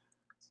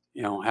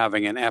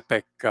 having an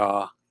epic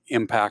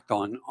impact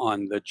on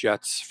the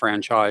Jets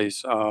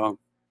franchise.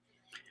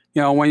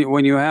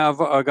 When you have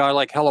a guy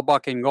like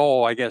Hellebuck in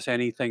goal, I guess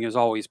anything is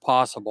always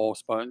possible.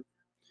 But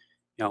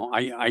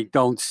I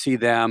don't see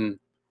them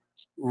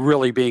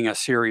really being a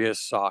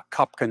serious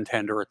cup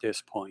contender at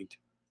this point.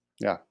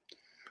 Yeah.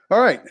 All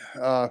right.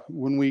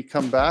 When we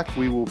come back,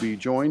 we will be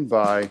joined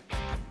by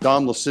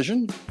Dom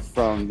Luszczyszyn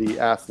from The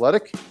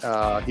Athletic.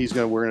 We're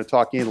going to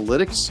talk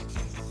analytics.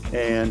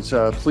 And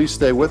please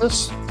stay with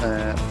us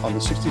on the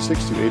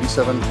 66 to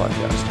 87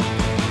 podcast.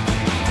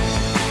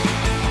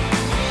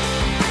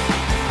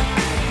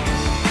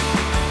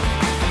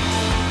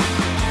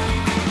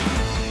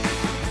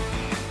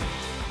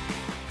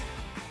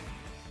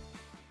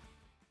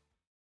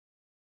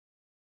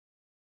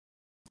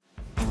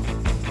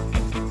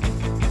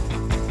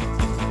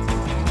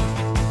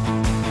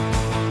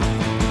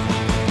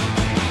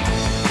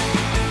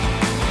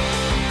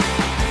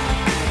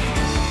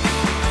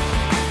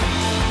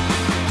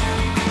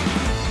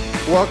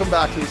 Welcome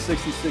back to the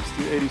 66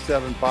 to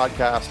 87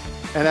 podcast.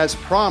 And as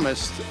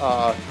promised,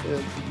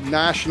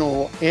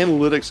 national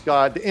analytics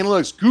guy, the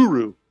analytics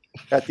guru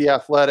at The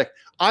Athletic.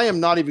 I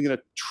am not even going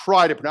to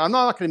try to pronounce. I'm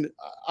not going to.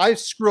 I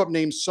screw up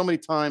names so many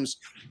times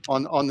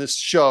on this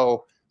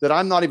show that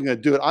I'm not even going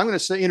to do it. I'm going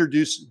to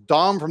introduce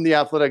Dom from The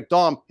Athletic.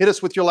 Dom, hit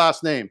us with your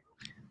last name.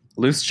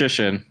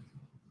 Luszczyszyn,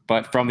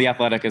 but from The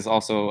Athletic is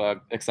also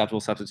an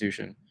acceptable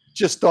substitution.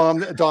 Just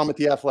Dom at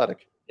The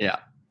Athletic. Yeah.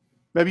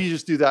 Maybe you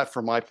just do that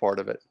for my part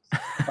of it.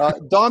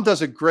 Dom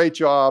does a great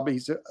job.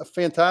 He's a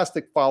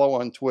fantastic follow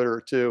on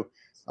Twitter too.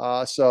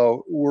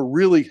 So we're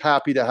really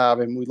happy to have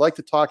him. We like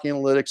to talk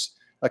analytics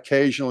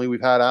occasionally. We've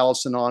had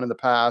Allison on in the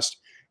past.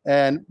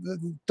 And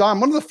Dom,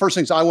 one of the first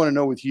things I want to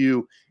know with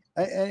you,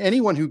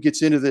 anyone who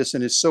gets into this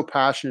and is so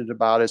passionate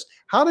about it, is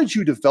how did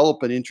you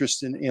develop an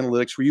interest in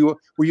analytics?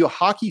 Were you a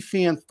hockey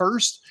fan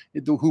first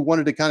who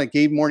wanted to kind of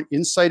gain more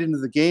insight into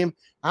the game?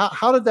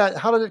 How did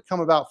it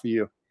come about for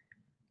you?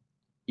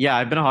 Yeah,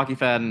 I've been a hockey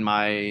fan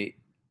my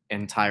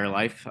entire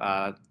life.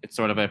 It's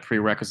sort of a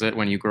prerequisite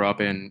when you grow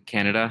up in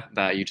Canada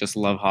that you just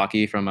love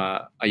hockey from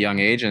a young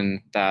age,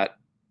 and that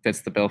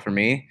fits the bill for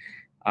me.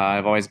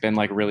 I've always been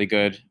like really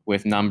good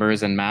with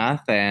numbers and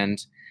math, and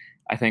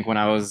I think when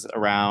I was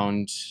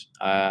around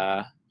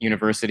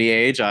university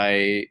age,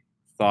 I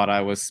thought I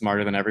was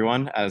smarter than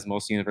everyone, as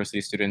most university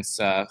students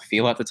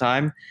feel at the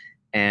time,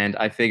 and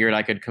I figured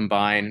I could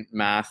combine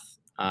math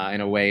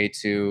in a way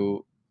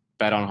to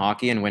bet on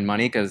hockey and win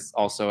money, because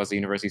also as a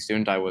university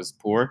student I was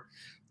poor.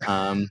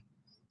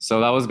 So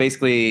that was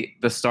basically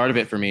the start of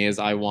it for me, is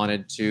I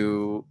wanted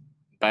to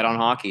bet on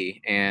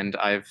hockey, and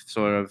I've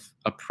sort of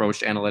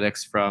approached analytics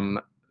from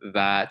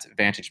that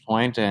vantage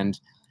point and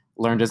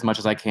learned as much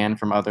as I can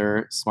from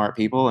other smart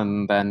people,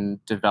 and then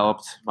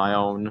developed my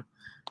own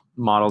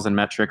models and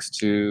metrics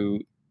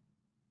to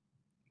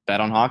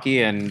bet on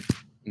hockey and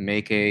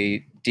make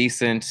a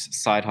decent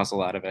side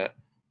hustle out of it.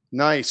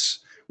 Nice.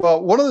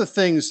 Well, one of the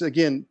things,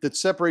 again, that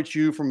separates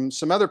you from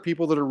some other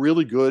people that are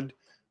really good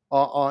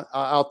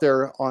out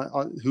there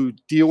who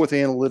deal with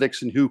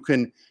analytics and who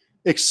can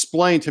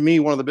explain to me,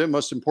 one of the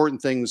most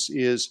important things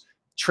is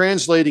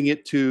translating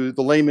it to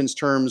the layman's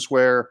terms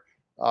where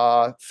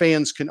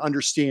fans can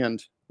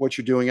understand what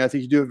you're doing. I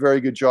think you do a very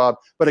good job.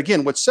 But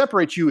again, what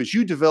separates you is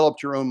you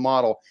developed your own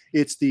model.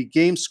 It's the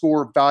game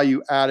score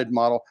value added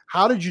model.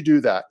 How did you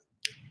do that?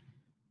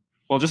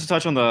 Well, just to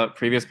touch on the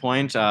previous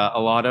point, a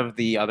lot of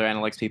the other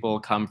analytics people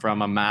come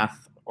from a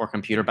math or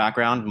computer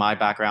background. My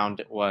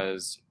background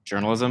was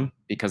journalism,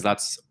 because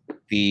that's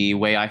the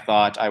way I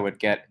thought I would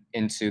get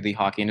into the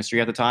hockey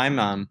industry at the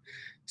time.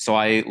 So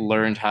I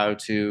learned how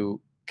to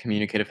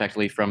communicate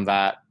effectively from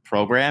that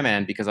program.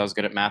 And because I was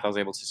good at math, I was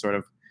able to sort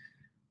of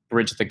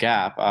bridge the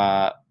gap.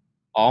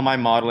 All my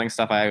modeling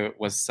stuff, I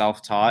was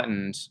self-taught,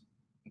 and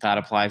that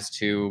applies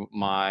to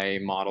my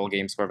model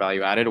game score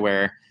value added,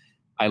 where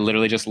I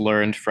literally just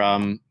learned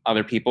from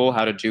other people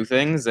how to do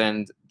things.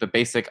 And the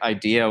basic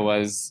idea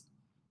was,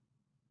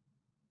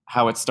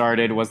 how it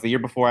started was the year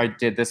before I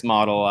did this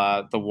model,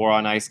 the War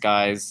on Ice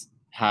guys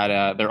had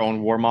their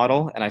own war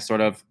model, and I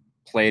sort of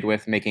played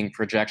with making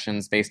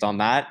projections based on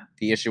that.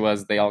 The issue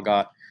was they all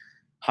got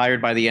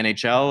hired by the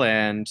NHL,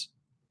 and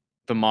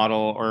the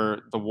model, or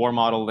the war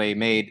model they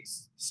made,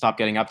 stopped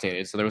getting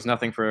updated. So there was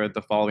nothing for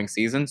the following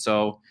season.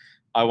 So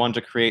I wanted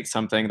to create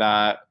something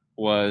that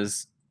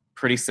was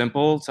pretty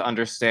simple to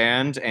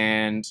understand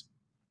and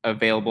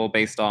available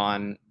based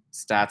on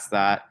stats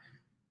that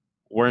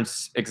weren't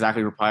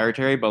exactly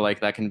proprietary, but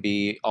like that can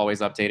be always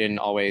updated and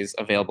always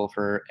available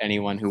for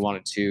anyone who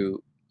wanted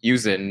to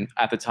use it. And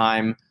at the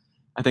time,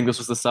 I think this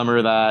was the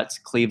summer that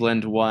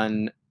Cleveland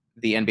won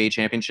the NBA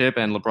championship,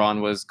 and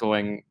LeBron was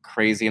going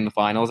crazy in the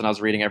finals, and I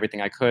was reading everything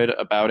I could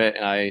about it,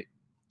 and I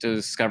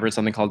discovered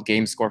something called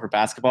Game Score for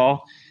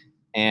basketball.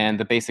 And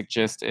the basic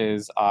gist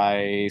is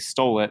I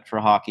stole it for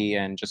hockey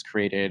and just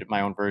created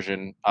my own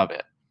version of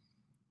it.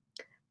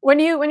 When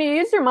you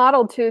use your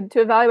model to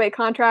evaluate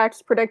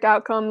contracts, predict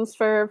outcomes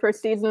for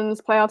seasons,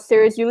 playoff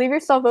series, you leave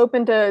yourself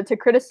open to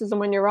criticism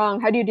when you're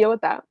wrong. How do you deal with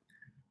that?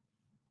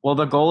 Well,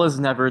 the goal is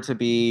never to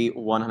be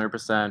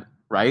 100%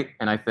 right.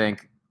 And I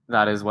think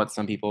that is what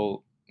some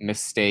people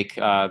mistake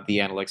the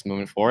analytics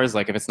movement for, is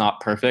like, if it's not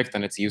perfect,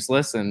 then it's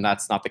useless. And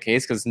that's not the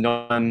case, because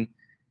no one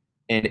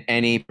in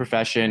any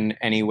profession,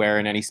 anywhere,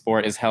 in any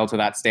sport is held to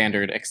that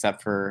standard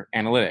except for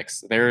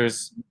analytics.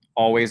 There's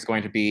always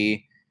going to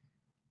be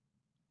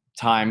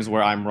times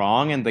where I'm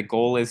wrong, and the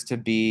goal is to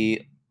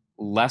be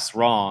less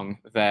wrong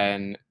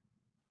than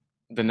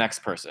the next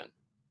person.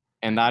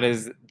 And that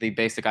is the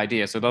basic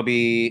idea. So there'll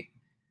be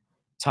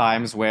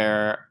times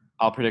where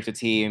I'll predict a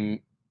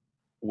team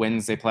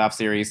wins a playoff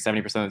series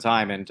 70% of the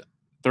time, and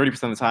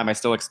 30% of the time I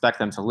still expect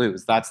them to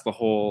lose. That's the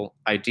whole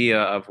idea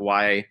of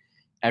why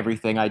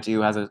everything I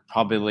do has a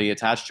probability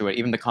attached to it.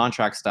 Even the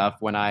contract stuff,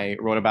 when I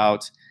wrote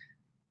about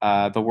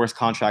the worst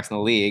contracts in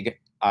the league,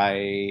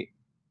 I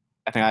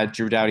think I had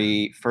Drew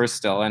Doughty first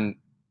still. And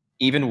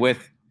even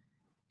with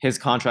his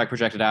contract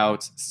projected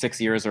out 6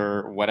 years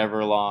or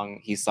whatever long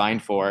he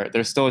signed for,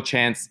 there's still a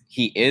chance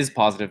he is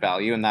positive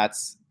value. And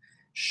that's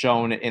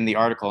shown in the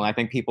article. And I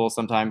think people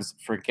sometimes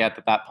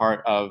forget that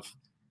part of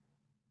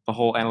the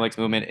whole analytics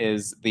movement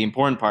is the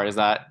important part, is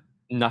that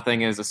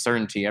nothing is a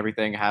certainty.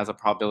 Everything has a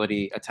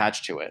probability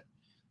attached to it.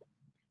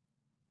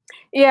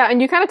 Yeah,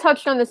 and you kind of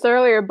touched on this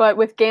earlier, but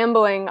with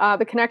gambling,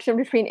 the connection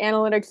between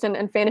analytics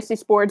and fantasy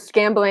sports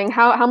gambling,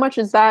 how much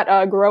is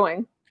that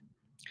growing?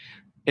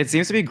 It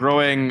seems to be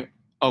growing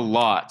a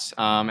lot.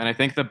 And I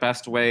think the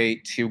best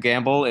way to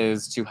gamble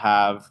is to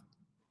have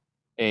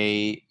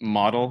a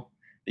model,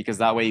 because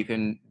that way you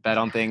can bet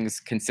on things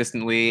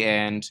consistently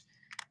and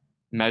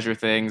measure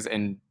things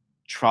and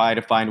try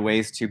to find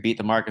ways to beat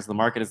the market. So the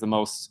market is the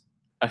most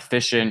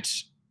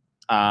efficient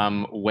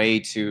way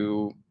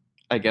to,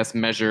 I guess,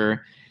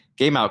 measure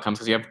game outcomes,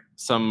 because you have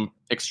some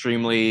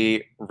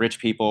extremely rich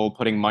people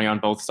putting money on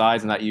both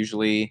sides, and that they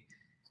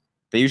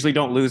usually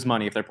don't lose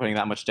money if they're putting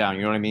that much down.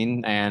 You know what I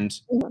mean? And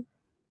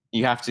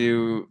you have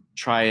to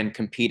try and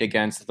compete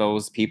against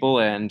those people,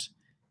 and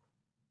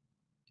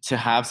to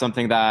have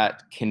something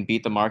that can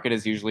beat the market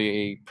is usually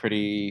a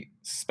pretty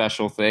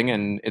special thing,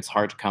 and it's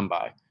hard to come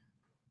by.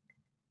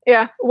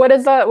 Yeah. What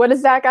does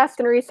Zach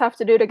Aston Reese have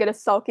to do to get a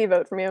Selke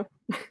vote from you?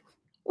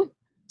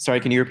 Sorry,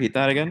 can you repeat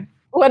that again?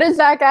 What does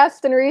Zach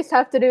Aston Reese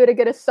have to do to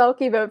get a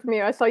Selke vote from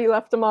you? I saw you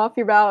left him off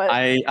your ballot.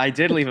 I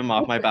did leave him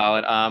off my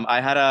ballot.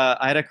 I had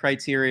a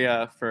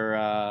criteria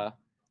for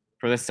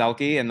the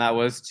Selke, and that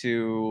was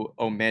to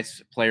omit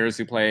players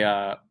who play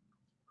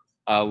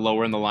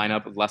lower in the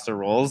lineup with lesser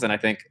roles, and I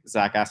think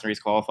Zach Aston Reese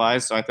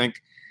qualifies. So I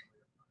think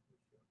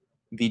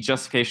the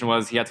justification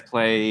was he had to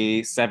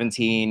play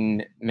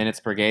 17 minutes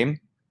per game,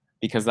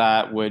 because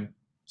that would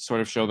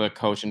sort of show the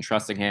coach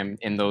entrusting him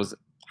in those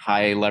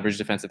high leverage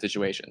defensive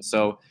situations.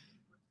 So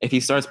if he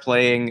starts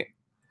playing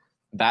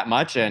that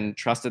much and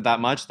trusted that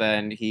much,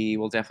 then he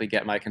will definitely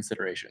get my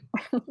consideration.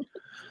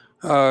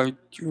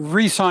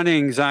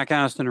 Re-signing Zach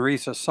Aston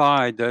Reese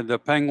aside, the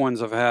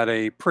Penguins have had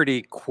a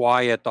pretty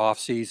quiet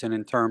offseason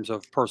in terms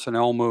of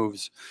personnel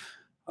moves.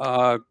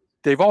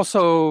 They've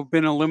also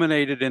been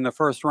eliminated in the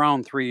first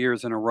round 3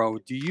 years in a row.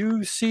 Do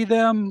you see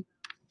them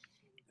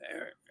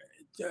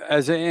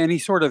as any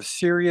sort of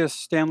serious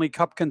Stanley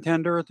Cup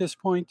contender at this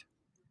point?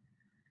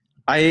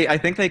 I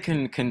think they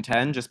can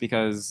contend, just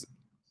because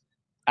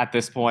at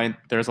this point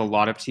there's a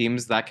lot of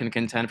teams that can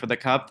contend for the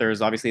Cup.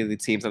 There's obviously the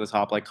teams at the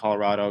top like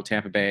Colorado,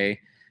 Tampa Bay,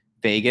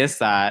 Vegas,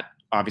 that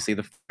obviously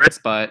the favorites,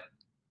 but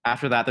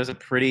after that there's a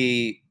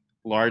pretty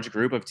large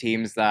group of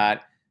teams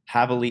that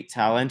have elite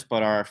talent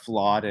but are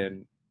flawed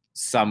in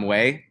some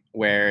way,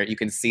 where you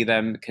can see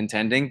them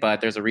contending,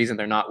 but there's a reason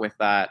they're not with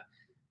that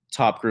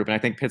top group. And I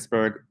think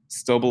Pittsburgh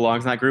still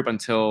belongs in that group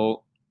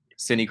until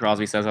Sidney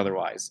Crosby says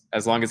otherwise.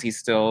 As long as he's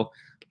still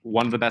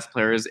one of the best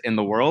players in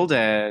the world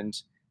and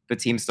the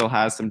team still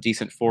has some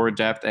decent forward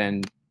depth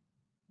and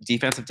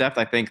defensive depth,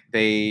 I think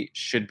they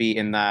should be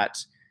in that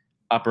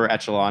upper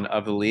echelon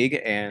of the league.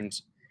 And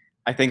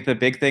I think the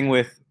big thing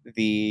with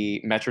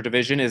the Metro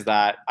division is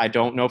that I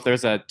don't know if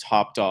there's a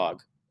top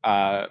dog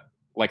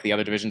like the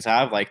other divisions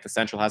have. Like the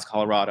Central has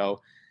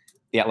Colorado,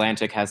 the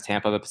Atlantic has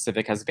Tampa, the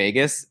Pacific has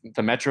Vegas.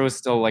 The Metro is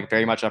still like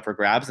very much up for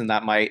grabs, and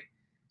that might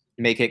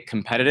make it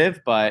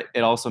competitive, but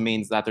it also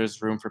means that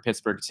there's room for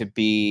Pittsburgh to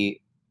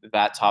be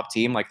that top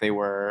team like they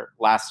were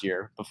last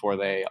year before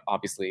they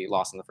obviously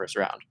lost in the first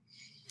round.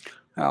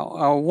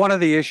 Now, one of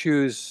the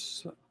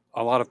issues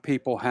a lot of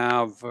people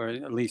have,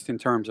 at least in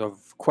terms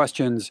of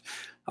questions,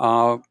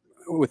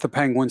 with the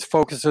Penguins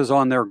focuses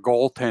on their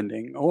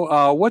goaltending.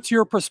 What's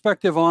your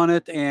perspective on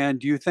it, and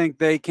do you think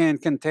they can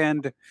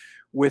contend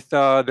with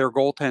their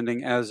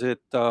goaltending as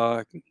it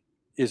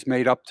is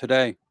made up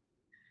today?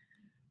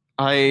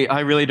 I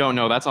really don't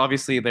know. That's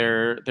obviously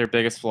their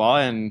biggest flaw,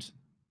 and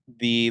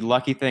the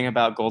lucky thing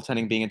about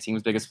goaltending being a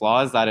team's biggest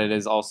flaw is that it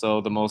is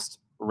also the most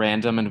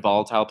random and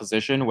volatile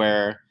position,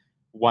 where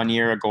 1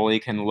 year a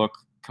goalie can look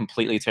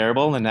completely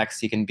terrible, and the next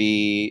he can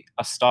be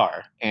a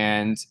star.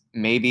 And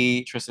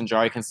maybe Tristan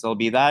Jarry can still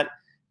be that.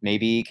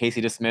 Maybe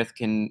Casey DeSmith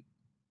can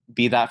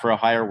be that for a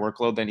higher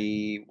workload than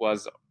he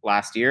was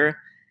last year.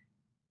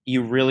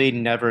 You really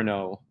never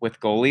know with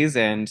goalies,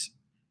 and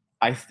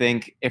I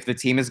think if the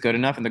team is good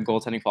enough and the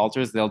goaltending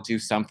falters, they'll do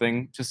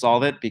something to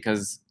solve it,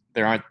 because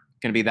there aren't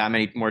going to be that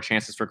many more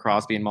chances for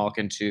Crosby and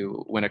Malkin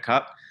to win a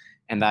cup.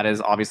 And that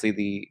is obviously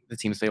the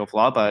team's fatal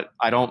flaw, but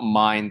I don't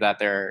mind that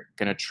they're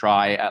going to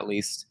try at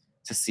least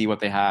to see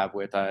what they have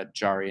with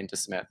Jarry and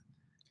DeSmith.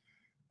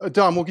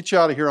 Dom, we'll get you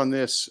out of here on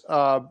this.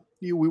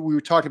 We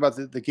were talking about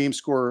the game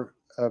score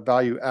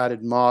value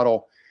added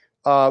model.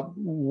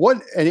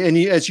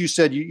 As you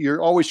said,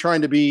 you're always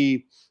trying to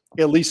be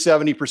at least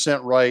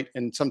 70% right,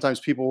 and sometimes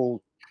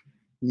people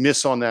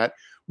miss on that.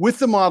 With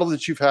the model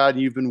that you've had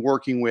and you've been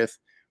working with,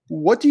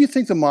 what do you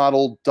think the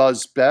model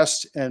does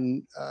best,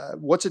 and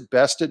what's it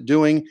best at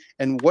doing?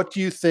 And what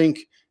do you think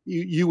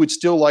you would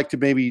still like to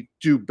maybe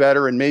do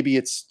better, and maybe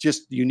it's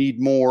just you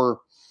need more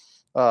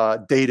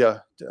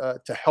data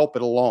to help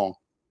it along?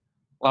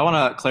 Well, I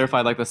want to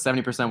clarify, like the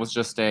 70% was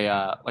just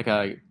a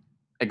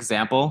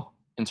example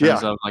in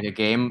terms of like a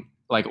game.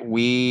 Like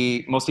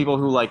most people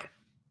who like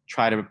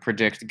try to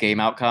predict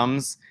game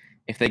outcomes,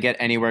 if they get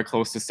anywhere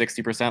close to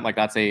 60%, like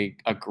that's a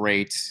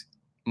great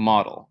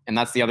model. And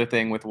that's the other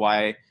thing with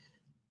why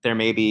there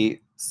may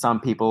be some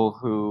people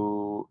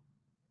who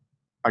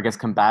I guess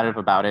combative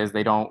about it is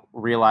they don't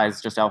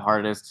realize just how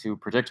hard it is to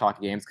predict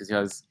hockey games,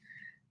 because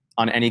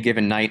on any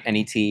given night,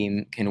 any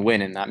team can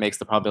win, and that makes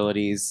the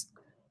probabilities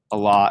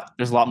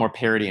there's a lot more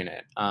parity in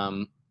it.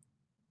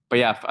 But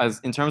yeah, as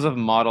in terms of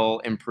model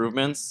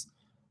improvements,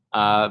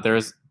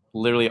 there's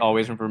literally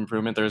always room for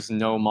improvement. There's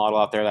no model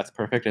out there that's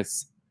perfect.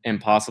 It's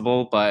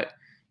impossible. But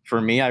for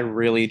me, I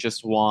really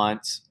just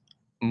want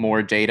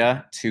more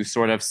data to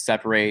sort of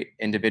separate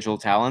individual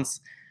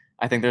talents.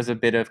 I think there's a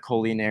bit of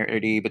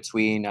collinearity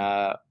between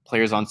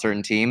players on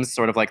certain teams,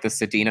 sort of like the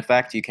Sedin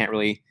effect. You can't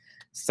really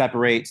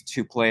separate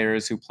two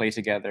players who play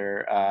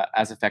together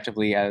as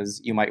effectively as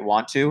you might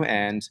want to,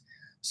 and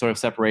sort of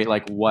separate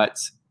like what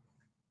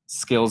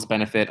skills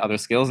benefit other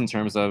skills in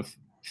terms of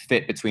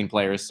fit between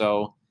players.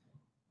 So,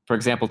 for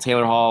example,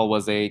 Taylor Hall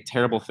was a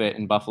terrible fit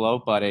in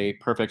Buffalo, but a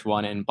perfect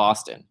one in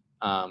Boston.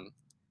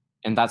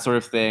 And that sort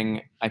of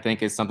thing, I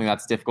think, is something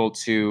that's difficult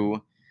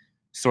to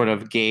sort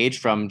of gauge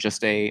from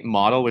just a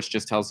model, which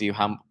just tells you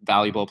how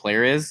valuable a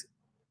player is.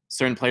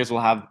 Certain players will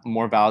have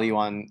more value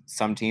on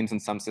some teams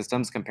and some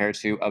systems compared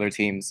to other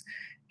teams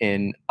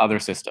in other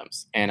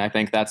systems. And I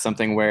think that's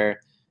something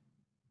where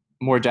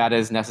more data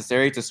is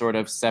necessary to sort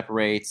of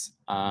separate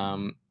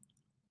the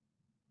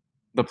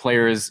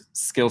player's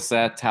skill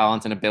set,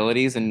 talent, and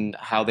abilities and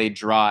how they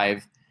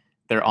drive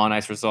their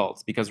on-ice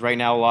results. Because right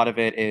now, a lot of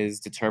it is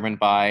determined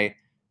by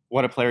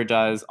what a player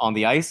does on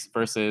the ice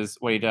versus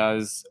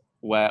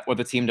what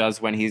the team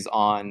does when he's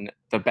on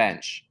the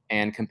bench,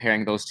 and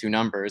comparing those two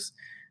numbers.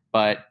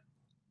 But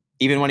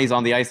even when he's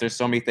on the ice, there's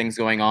so many things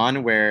going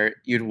on where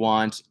you'd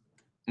want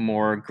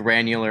more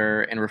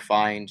granular and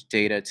refined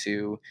data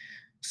to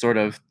sort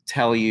of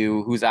tell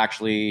you who's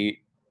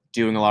actually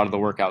doing a lot of the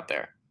work out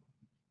there.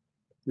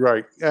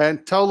 Right.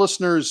 And tell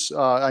listeners,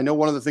 I know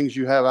one of the things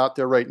you have out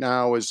there right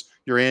now is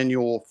your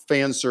annual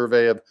fan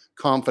survey of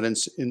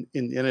confidence in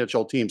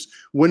NHL teams.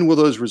 When will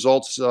those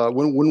results,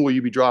 when will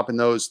you be dropping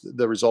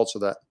the results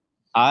of that?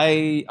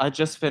 I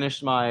just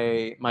finished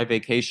my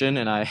vacation,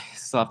 and I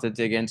still have to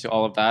dig into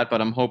all of that, but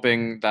I'm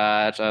hoping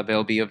that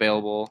they'll be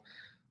available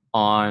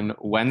on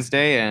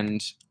Wednesday,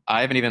 and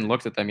I haven't even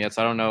looked at them yet,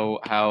 so I don't know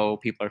how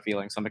people are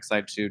feeling. So I'm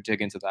excited to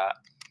dig into that.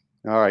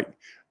 All right.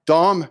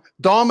 Dom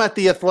at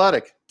The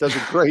Athletic does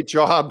a great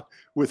job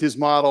with his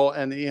model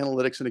and the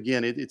analytics. And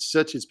again,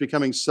 it's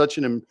becoming such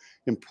an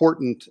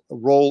important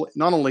role,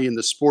 not only in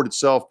the sport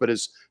itself, but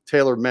as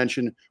Taylor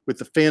mentioned, with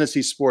the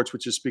fantasy sports,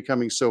 which is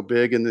becoming so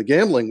big, and the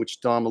gambling, which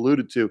Dom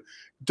alluded to.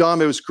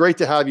 Dom, it was great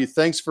to have you.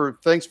 Thanks for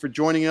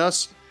joining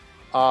us.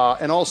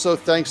 And also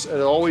thanks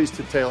as always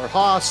to Taylor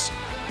Haas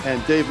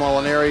and Dave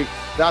Molinari.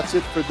 That's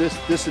it for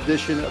this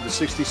edition of the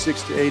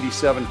 66 to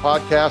 87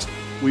 podcast.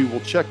 We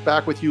will check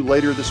back with you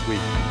later this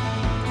week.